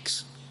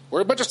cheeks.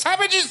 We're a bunch of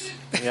savages.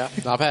 Yeah.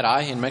 I've had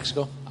in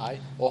Mexico.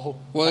 Ojo.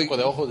 Well, Taco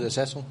de ojo de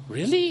seso.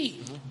 Really?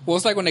 Well,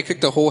 it's like when they cook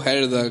the whole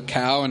head of the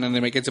cow and then they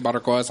make it to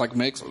barbacoa. It's like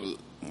mixed.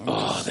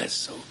 Oh, that's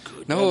so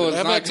good. No, it's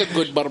I've not. had some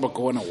good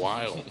barbacoa in a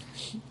while.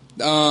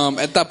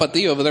 At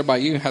Tapatio over there by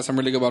you has some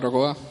really good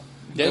barbacoa.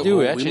 They do,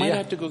 we actually. might Yeah.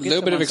 have to go A get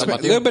little bit some of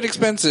on little bit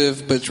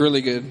expensive, but it's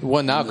really good.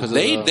 Well, now because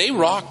They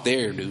rock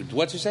there, dude.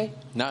 What's you say?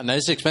 now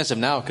it's expensive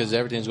now because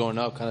everything's going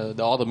up. Kind of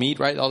all the meat,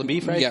 right? All the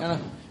beef, right? Yeah. Kinda.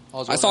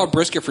 I saw a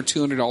brisket for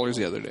 $200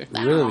 the other day.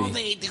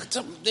 Really?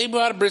 They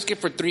bought a brisket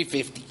for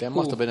 $350. That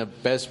must have been the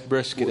best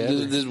brisket ever.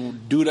 This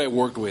dude I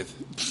worked with.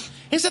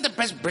 It's not the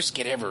best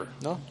brisket ever.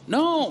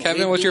 No.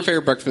 Kevin, what's your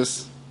favorite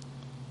breakfast?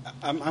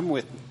 I'm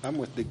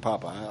with Big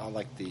Papa. I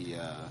like the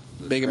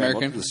Big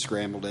American? the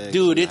scrambled eggs.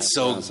 Dude, it's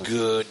so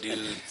good, dude.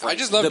 I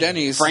just love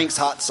Denny's. Frank's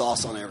hot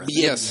sauce on everything.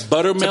 Yes.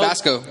 Buttermilk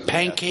Tabasco.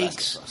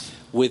 pancakes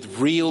with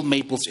real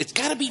maple. It's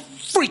got to be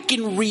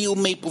freaking real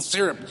maple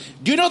syrup.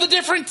 Do you know the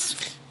difference?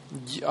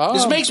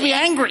 This makes me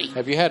angry.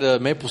 Have you had a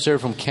maple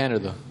syrup from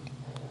Canada?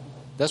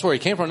 That's where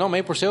it came from. No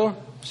maple syrup.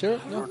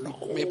 Syrup? No.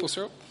 Maple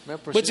syrup?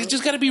 Maple But syrup? it's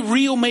just got to be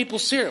real maple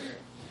syrup.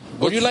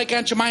 Or do you like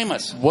Aunt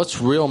Jemima's?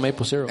 What's real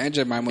maple syrup? And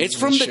Jemima. It's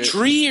from the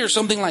tree or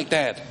something like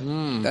that.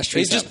 That's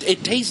tree sap.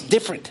 It tastes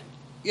different.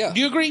 Yeah.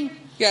 Do you agree?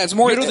 Yeah, it's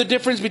more. You know the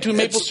difference between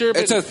maple syrup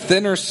It's and... a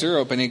thinner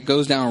syrup, and it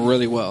goes down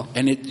really well.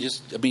 And it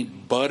just,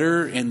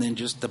 butter and then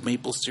just the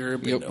maple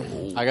syrup. Yep.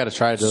 And, I got to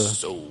try so... to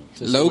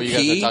see Low what you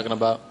guys key. are talking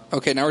about.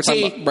 Okay, now we're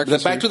talking about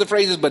breakfast. back to the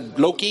phrases, but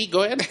low key,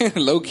 go ahead.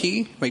 Low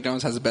key,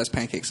 McDonald's has the best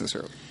pancakes and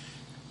syrup.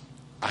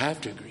 I have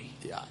to agree.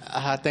 Yeah,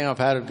 I think I've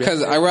had it.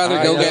 Because I'd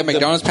rather go get the-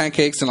 McDonald's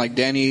pancakes than like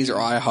Denny's or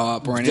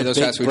IHOP or any of those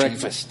big fast food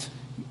breakfast. chains.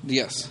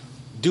 Yes.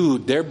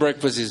 Dude, their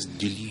breakfast is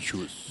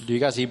delicious. Do you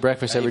guys eat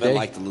breakfast I every even day?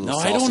 like the little No,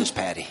 I don't- sausage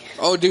patty.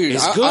 Oh, dude,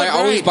 It's I good,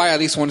 always right? buy at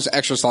least one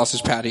extra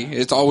sausage patty.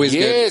 It's always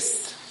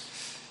Yes.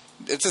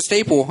 good. It's a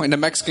staple in the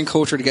Mexican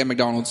culture to get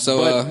McDonald's. So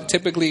But-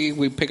 typically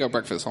we pick up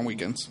breakfast on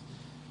weekends.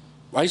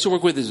 I used to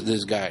work with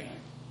this guy. He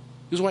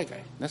was a white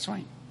guy. That's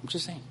fine. I'm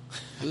just saying.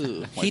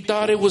 He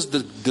thought it was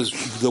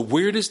the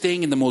weirdest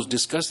thing and the most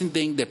disgusting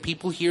thing that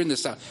people here in the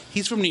South.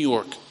 He's from New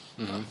York,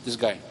 this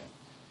guy.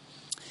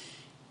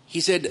 He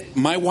said,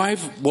 my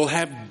wife will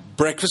have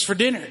breakfast for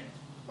dinner.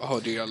 Oh,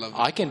 dude, I love that.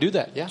 I can do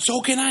that. Yeah.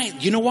 So can I.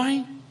 You know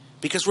why?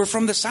 Because we're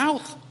from the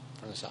South.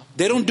 From the South.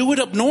 They don't do it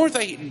up north.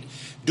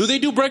 Do they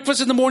do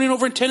breakfast in the morning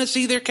over in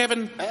Tennessee there,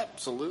 Kevin?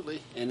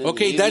 Absolutely. And in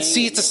Okay, the it's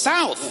evening, the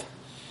South.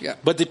 Yeah.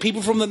 But the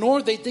people from the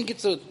North, they think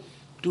it's a...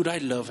 Dude, I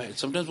love it.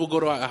 Sometimes we'll go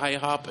to a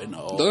IHOP and...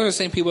 Those are the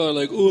same people that are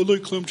like, oh, I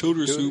like clam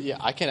chowder soup. Yeah,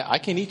 I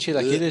can eat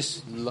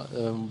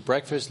chilaquiles,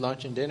 breakfast,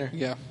 lunch, and dinner.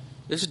 Yeah.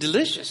 This is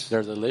delicious.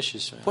 They're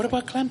delicious. Man. What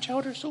about clam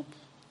chowder soup?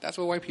 That's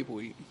what white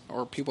people eat.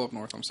 Or people up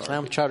north, I'm sorry.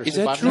 Clam chowder Is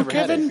soup? that I've true, never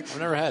had Kevin? it. I've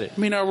never had it. I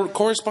mean, our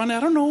correspondent,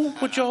 I don't know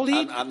what y'all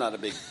eat. I'm not a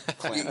big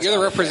clam. You're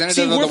the representative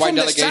See, of we're the white from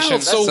the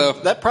delegation. South, so-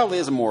 That probably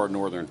is a more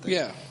northern thing.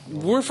 yeah.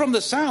 We're from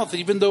the South,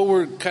 even though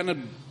we're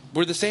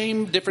the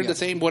same, different, Yeah. the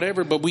same,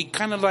 whatever, but we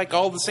kind of like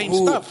all the same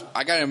Ooh, stuff.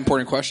 I got an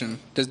important question.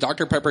 Does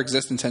Dr. Pepper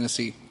exist in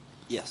Tennessee?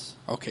 Yes.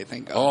 Okay,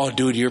 thank God. Oh,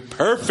 dude, you're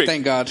perfect.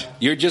 Thank God.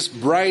 You're just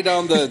right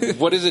on the,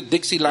 what is it,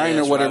 Dixie line Yeah,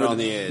 or it's whatever. right on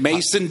the edge.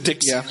 Mason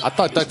Dixie. Yeah. I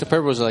thought Dr.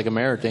 Pepper was like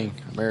American.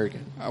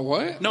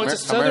 What? No, it's a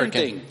Southern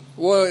American. thing.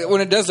 Well,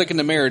 when it does look in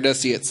the mirror, it does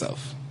see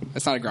itself.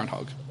 It's not a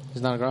groundhog. It's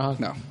not a groundhog?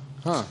 No.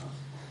 Huh.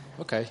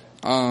 Okay.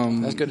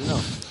 Um, That's good to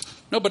know.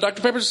 No, but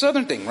Dr. Pepper's a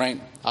Southern thing,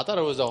 right? I thought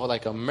it was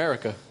like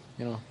America,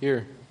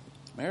 here.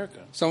 America.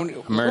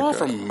 So, We're all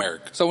from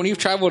America. So when you've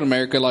traveled to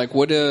America, like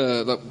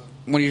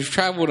when you've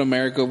traveled to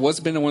America,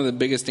 what's been one of the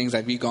biggest things?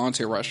 Have you gone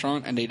to a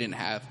restaurant and they didn't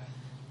have?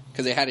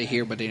 Because they had it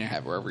here, but they didn't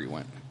have it wherever you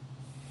went.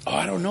 Oh,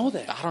 I don't know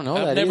that. I don't know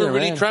I've that never either,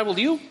 really man. traveled.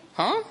 You?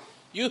 Huh?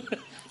 You?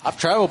 I've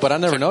traveled, but I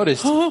never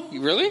noticed. Huh?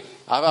 You really?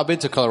 I've been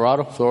to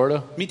Colorado,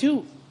 Florida. Me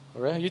too.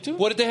 All right, you too?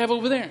 What did they have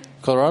over there?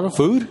 Colorado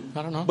food?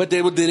 I don't know. But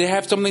did they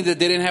have something that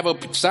they didn't have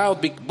up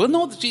south? Well,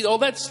 no, see, all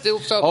that's still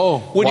south. Oh,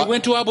 when you what?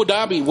 went to Abu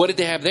Dhabi, what did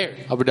they have there?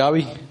 Abu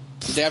Dhabi?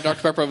 Did they have Dr.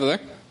 Pepper over there?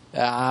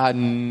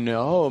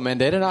 No, man.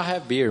 They did not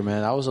have beer,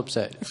 man. I was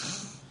upset.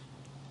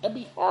 That'd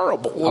be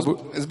horrible.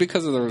 Well, it's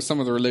because of some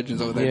of the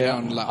religions over there. Yeah,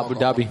 Down in Abu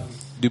Dhabi.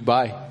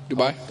 Dubai.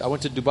 Dubai? I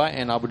went to Dubai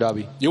and Abu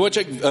Dhabi. You want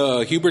to check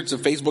Hubert's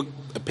Facebook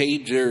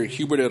page there,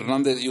 Hubert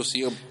Hernandez. You'll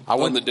see him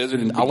on the desert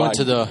in Dubai. I went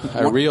to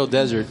the real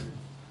desert.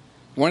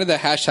 One of the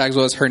hashtags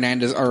was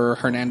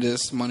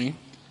Hernandez money.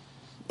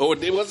 Oh,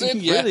 was it?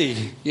 Yeah. Really?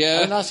 Yeah. I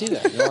did not see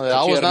that.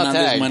 I was not Hernandez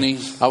tagged. money.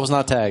 I was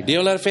not tagged.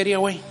 Dio la feria,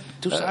 güey.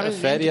 Tú sabes.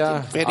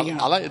 Feria. Feria.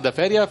 I like the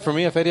feria. For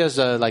me, a feria is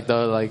like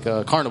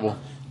carnival.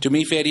 To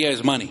me, feria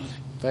is money.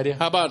 Feria.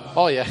 How about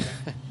Oh yeah.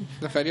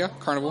 The Feria?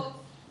 Carnival?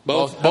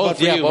 both? How about Both.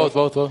 for Yeah, you?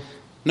 both.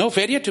 No,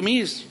 feria to me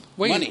is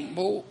Wait, money.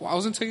 well, I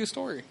was going to tell you a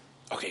story.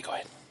 Okay, go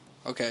ahead.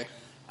 Okay.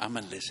 I'm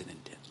going to listen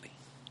intently.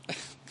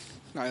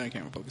 No, I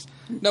can't focus.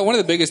 No, one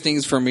of the biggest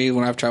things for me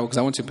when I've traveled, because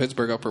I went to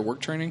Pittsburgh up for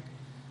work training.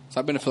 So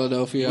I've been to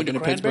Philadelphia, I've been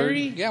to Cranberry?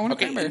 Pittsburgh. Yeah, I went to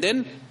Okay, Cranberry.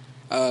 and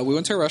then? We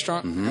went to a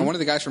restaurant, and one of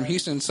the guys from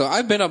Houston. So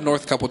I've been up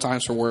north a couple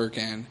times for work,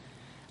 and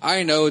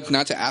I know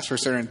not to ask for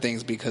certain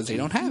things because they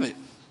don't have it.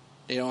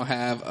 They don't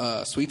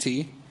have sweet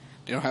tea.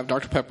 They don't have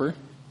Dr. Pepper.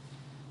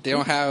 They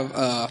don't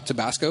have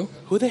Tabasco.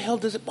 Who the hell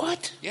does it?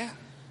 What? Yeah.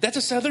 That's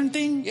a southern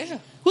thing? Yeah.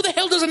 Who the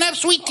hell doesn't have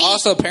sweet tea?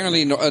 Also,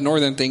 apparently, a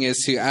northern thing is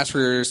to ask for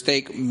your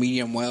steak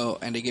medium well,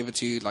 and they give it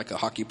to you like a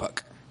hockey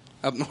puck.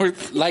 Up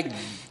north. Like,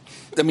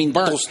 I mean,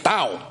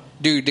 tostado.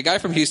 Dude, the guy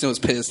from Houston was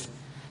pissed.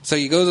 So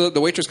he goes, the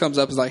waitress comes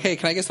up and is like, hey,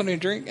 can I get something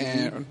to drink?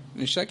 And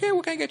she's like, hey,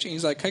 what can I get you? And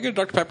he's like, can I get a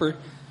Dr. Pepper?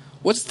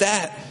 What's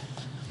that?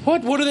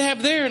 What? What do they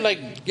have there? Like,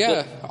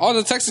 Yeah, all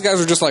the Texas guys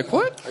were just like,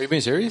 "What?" Are you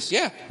being serious?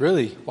 Yeah.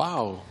 Really?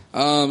 Wow.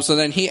 So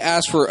then he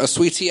asked for a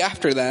sweet tea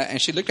after that, and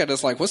she looked at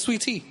us like, "What's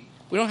sweet tea?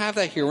 We don't have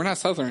that here. We're not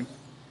Southern."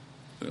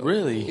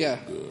 Really? Yeah.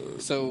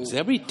 So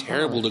that'd be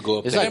terrible to go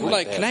up It's there. I'm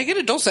like, "Can I get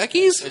a Dos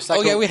Equis?" It's like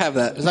oh yeah, we have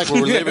that. It's like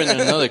we're living in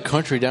another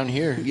country down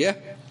here. Yeah.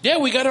 Yeah,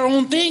 we got our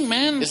own thing,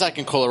 man. It's like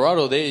in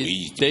Colorado, they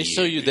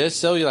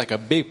sell you like a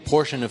big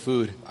portion of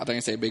food. I think I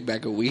say a big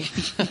bag of weed.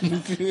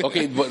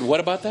 Okay, but what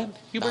about that?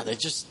 Nah,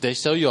 they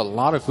sell you a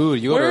lot of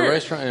food. You go to Where? a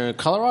restaurant in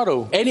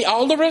Colorado.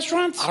 All the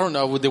restaurants? I don't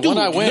know. The Dude, one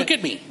I went. look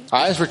at me.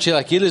 I asked for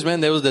chilaquiles, man.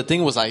 The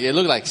thing was like, it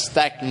looked like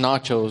stacked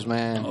nachos,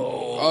 man.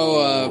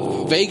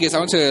 Vegas. I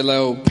went to a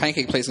little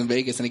pancake place in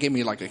Vegas, and they gave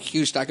me like a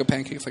huge stack of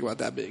pancakes, like about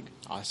that big.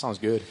 Oh, that sounds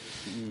good.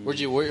 Where'd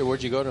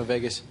you go to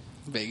Vegas?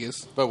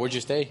 Vegas. But where'd you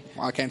stay?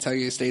 Well, I can't tell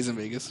you it stays in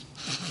Vegas.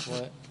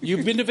 What?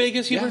 You've been to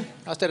Vegas, Hubert?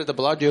 I stayed at the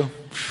Bellagio.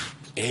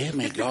 Oh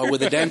my God,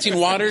 with the dancing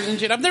waters and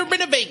shit. I've never been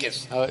to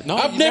Vegas. No,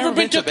 I've you've never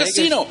been to a Vegas?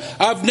 casino.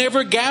 I've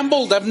never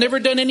gambled. I've never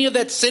done any of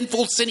that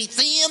sinful, sin It's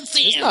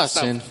not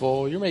stuff.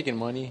 sinful. You're making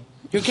money.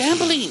 You're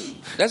gambling.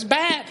 That's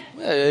bad.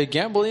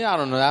 Gambling? I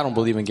don't know. I don't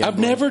believe in I've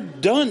gambling. never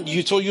done.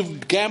 So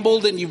you've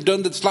gambled and you've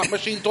done the slot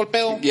machine,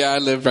 Torpel? Yeah, I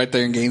lived right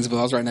there in Gainesville.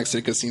 I was right next to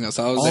the casino,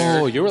 so I was Oh,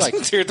 there. you were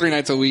like 2 or 3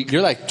 nights a week.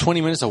 You're like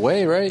 20 minutes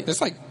away, right?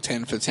 It's like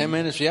 10, 15. 10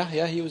 minutes. Yeah,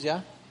 he was,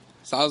 yeah.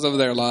 So I was over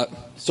there a lot.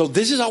 So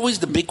this is always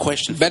the big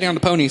question. Betting on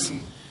the ponies.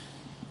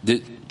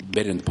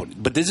 Better than the pony.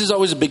 But this is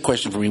always a big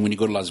question for me when you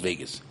go to Las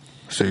Vegas.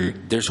 See.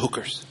 There's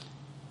hookers.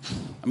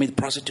 I mean, the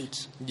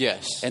prostitutes.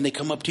 Yes. And they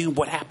come up to you.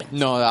 What happened?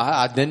 No,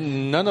 I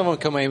didn't. None of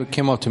them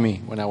came up to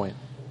me when I went.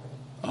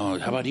 Oh,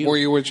 how about you? Were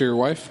you with your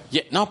wife?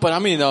 Yeah, no, but I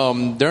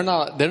mean, they're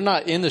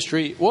not in the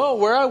street. Well,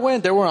 where I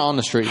went, they weren't on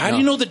the street. How do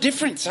you know the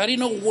difference? How do you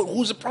know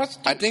who's a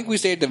prostitute? I think we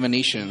stayed at the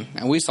Venetian,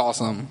 and we saw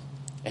some.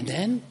 And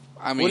then?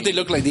 I mean, What did they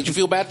look like? Did you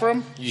feel bad for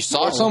them? You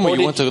saw some, or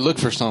you went to look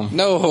for some?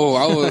 No,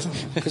 I was.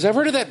 Because I've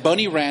heard of that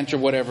bunny ranch or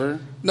whatever.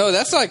 No,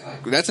 that's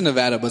in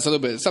Nevada, but it's a little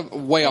bit, it's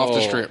way off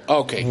the strip.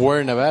 Okay. We're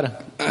in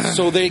Nevada.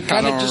 So they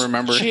kind of don't just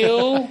remember.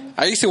 chill.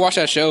 I used to watch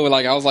that show,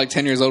 like I was like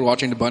 10 years old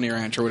watching the Bunny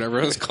Ranch or whatever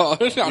it was called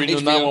on Reno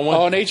HBO.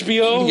 911. On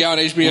HBO? Yeah, on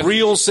HBO.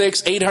 Real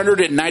 6,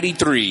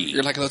 893.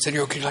 You're like a little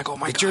 10-year-old kid, you're like, oh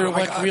my Did god, you ever oh my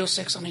watch god. Real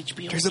 6 on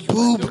HBO? There's a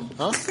boob.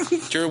 Huh?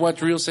 Did you ever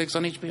watch Real 6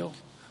 on HBO?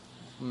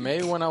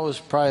 Maybe when I was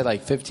probably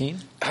like 15.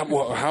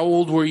 How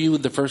old were you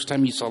the first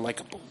time you saw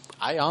like a boob?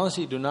 I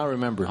honestly do not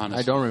remember. Honestly.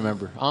 I don't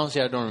remember.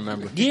 Honestly, I don't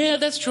remember. Yeah,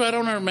 that's true. I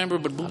don't remember,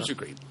 but boobs are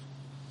great.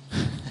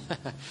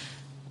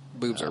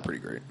 Boobs are pretty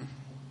great.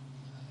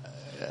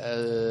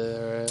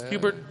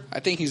 Hubert?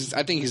 I think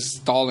he's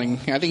stalling.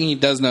 I think he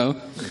does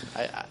know.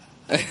 I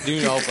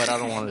do know, but I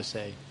don't want to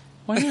say.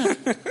 Why not?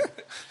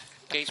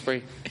 Gay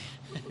spray.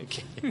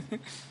 Okay.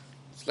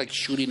 It's like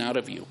shooting out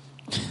of you.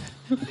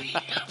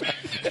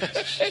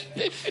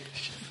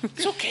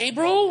 It's okay,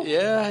 bro.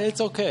 Yeah,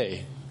 it's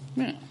okay.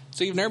 Yeah.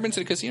 So you've never been to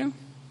the casino?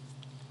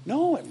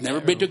 No, I've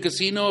never been to a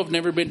casino. I've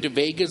never been to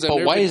Vegas.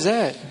 But why is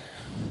that?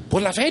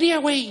 Por la feria,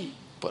 güey.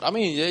 But I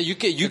mean, yeah, you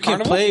can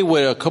carnival? play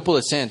with a couple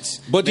of cents.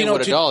 But you than know,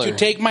 with a dollar. to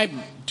take my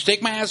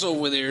ass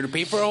over there to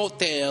pay for a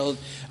hotel.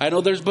 I know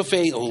there's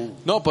buffet. Oh,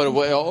 No, but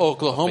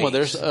Oklahoma,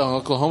 Buffets.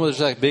 there's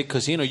like big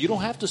casino. You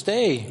don't have to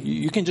stay.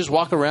 You can just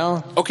walk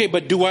around. okay,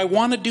 but do I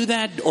want to do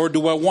that, or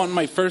do I want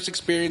my first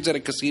experience at a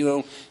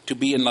casino to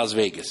be in Las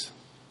Vegas?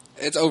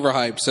 It's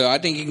overhyped. So I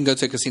think you can go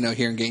to a casino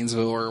here in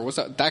Gainesville or what's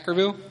that,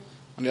 Thackerville?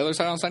 On the other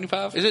side on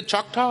 75? Is it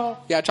Choctaw?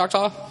 Yeah,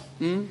 Choctaw.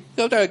 Go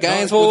there to With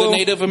Gainesville. the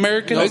Native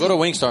Americans? No, go to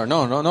Wingstar.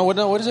 No.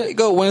 What is You it?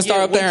 go Windstar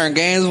Yeah, up there in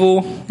Gainesville,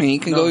 and you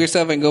can go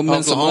yourself and go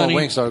win some Oklahoma,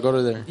 money. Wingstar. Go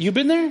to there. You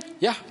been there?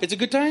 Yeah, It's a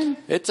good time?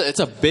 it's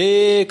a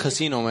big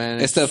casino,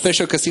 man. It's the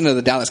official casino of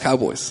the Dallas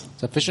Cowboys.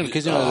 It's official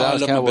casino of Oh, the I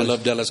Dallas love my Cowboys.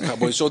 beloved Dallas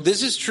Cowboys. So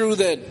this is true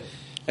that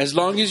as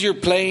long as you're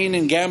playing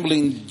and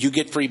gambling, you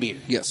get free beer.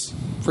 Yes,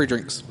 free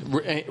drinks. Oh,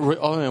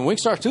 and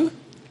Wingstar too?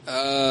 No,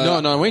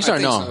 I Wingstar,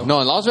 think no. so.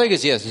 No, in Las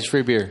Vegas, yes, it's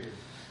free beer.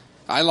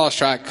 I lost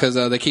track because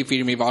they keep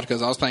feeding me vodka.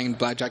 'Cause I was playing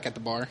blackjack at the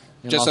bar.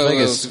 In Just Las so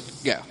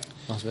Vegas? yeah.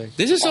 Las Vegas.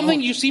 This is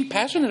something you seem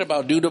passionate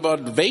about, dude,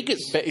 about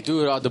Vegas.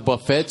 Dude, the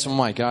buffets, oh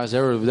my gosh.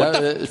 What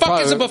the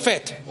fuck is a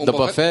buffet? The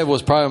buffet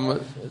was probably...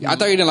 I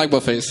thought you didn't like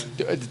buffets.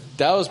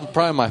 That was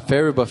probably my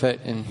favorite buffet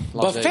in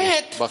Las Buffet?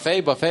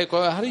 Vegas. Buffet.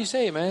 How do you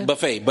say it, man?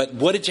 Buffet. But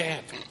what did you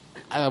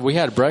have? We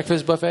had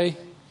breakfast buffet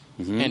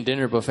and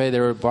dinner buffet. They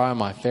were probably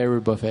my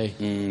favorite buffet.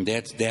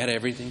 They had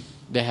everything.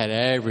 They had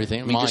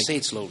everything. I mean, just say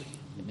it slowly.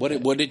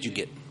 What did you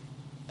get?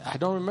 I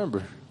don't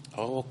remember.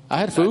 Oh, I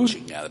had food. gotcha.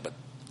 Yeah, but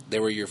they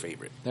were your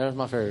favorite. That was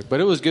my favorite.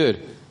 But it was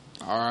good.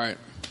 All right.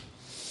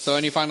 So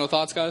any final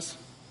thoughts, guys?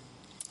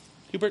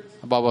 Hubert?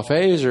 About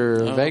buffets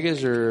or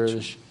Vegas or...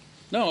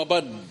 No,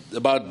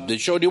 about the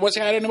show. Do you want to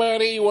say hi to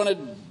anybody? You want to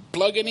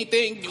plug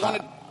anything? You want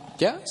to?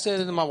 Yeah, I say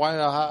it to my wife.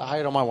 I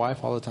hide on my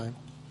wife all the time.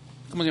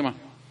 ¿Cómo se llama?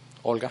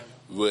 Olga.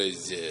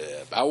 What's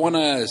up? I want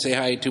to say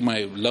hi to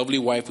my lovely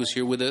wife who's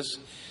here with us.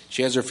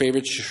 She has her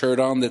favorite shirt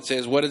on that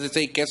says, what does it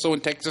say? Queso in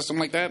Texas,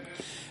 something like that.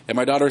 And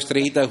my daughter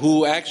Estrellita,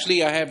 who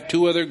actually I have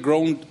two other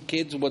grown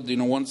kids.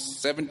 One's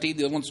 17,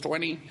 the other one's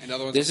 20. And the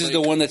other one's this is the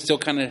one that still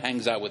kind of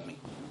hangs out with me,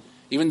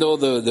 even though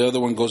the other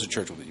one goes to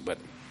church with me. But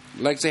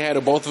I'd like to say hi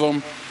to both of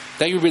them.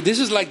 Thank you. This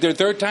is like their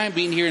third time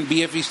being here in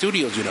BFE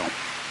Studios.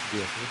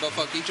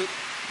 BFE.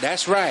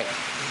 That's right.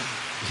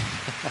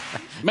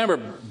 Remember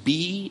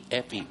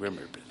BFE.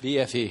 Remember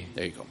BFE.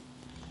 There you go.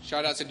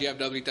 Shout out to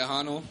DFW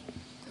Tejano.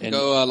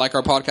 Go like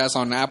our podcast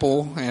on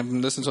Apple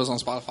and listen to us on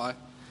Spotify.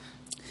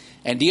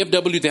 And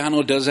DFW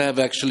Tejano does have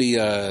actually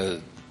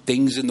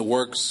things in the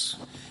works,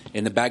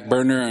 in the back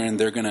burner, and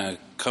they're going to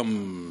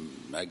come,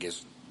 I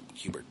guess,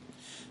 Hubert.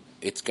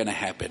 It's going to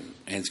happen,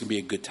 and it's going to be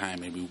a good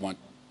time, and we want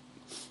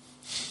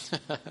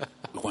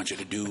you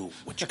to do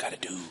what you got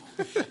to do,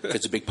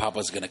 because the Big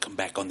Papa's going to come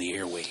back on the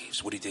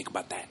airwaves. What do you think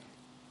about that?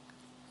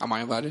 Am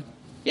I invited?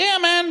 Yeah,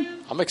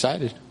 man. I'm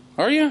excited.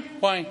 Are you?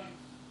 Why?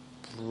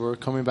 We're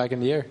coming back in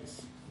the air.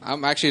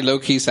 I'm actually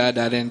low-key sad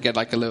that I didn't get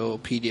like a little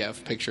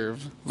PDF picture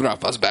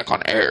of us back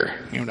on air.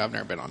 I've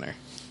never been on there.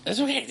 That's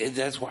okay.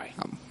 That's why.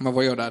 My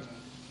boy, dad.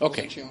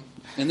 Okay.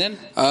 And then?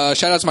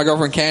 Shout out to my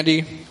girlfriend,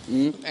 Candy.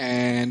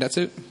 And that's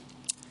it.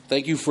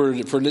 Thank you for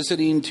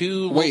listening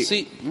to...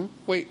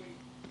 Wait.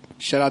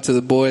 Shout out to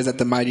the boys at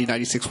the Mighty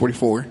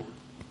 9644.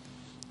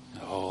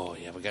 Oh,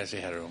 yeah. We got to say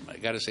hi to them. I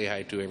got to say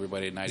hi to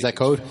everybody at 96. Is that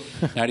code?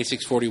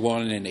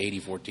 9641 and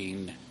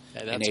 8014.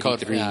 Yeah, that's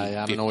code.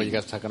 Yeah, I don't know what you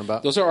guys are talking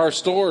about. Those are our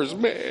stores,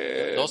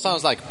 man. Those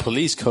sounds like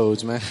police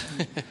codes, man.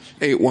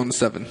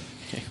 817.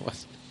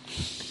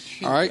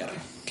 All right.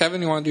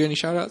 Kevin, you want to do any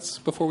shout-outs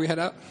before we head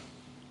out?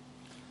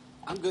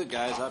 I'm good,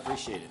 guys. I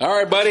appreciate it. All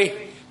right, buddy.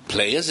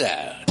 Play us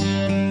out.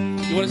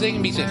 You want to sing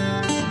and be sing?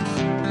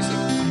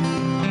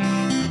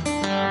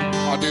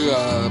 I'll do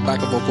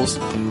backup vocals.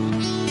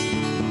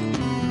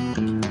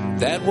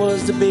 That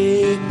was the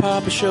Big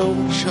Papa Show.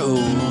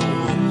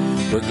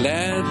 We're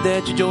glad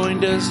that you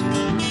joined us.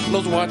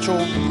 Los Guacho.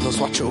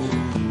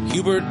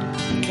 Hubert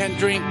can't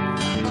drink.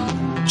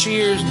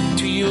 Cheers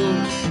to you.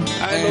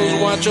 Los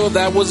Guacho.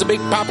 That was the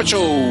Big Papa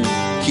Show.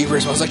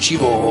 Hubert smells like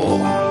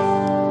Chivo.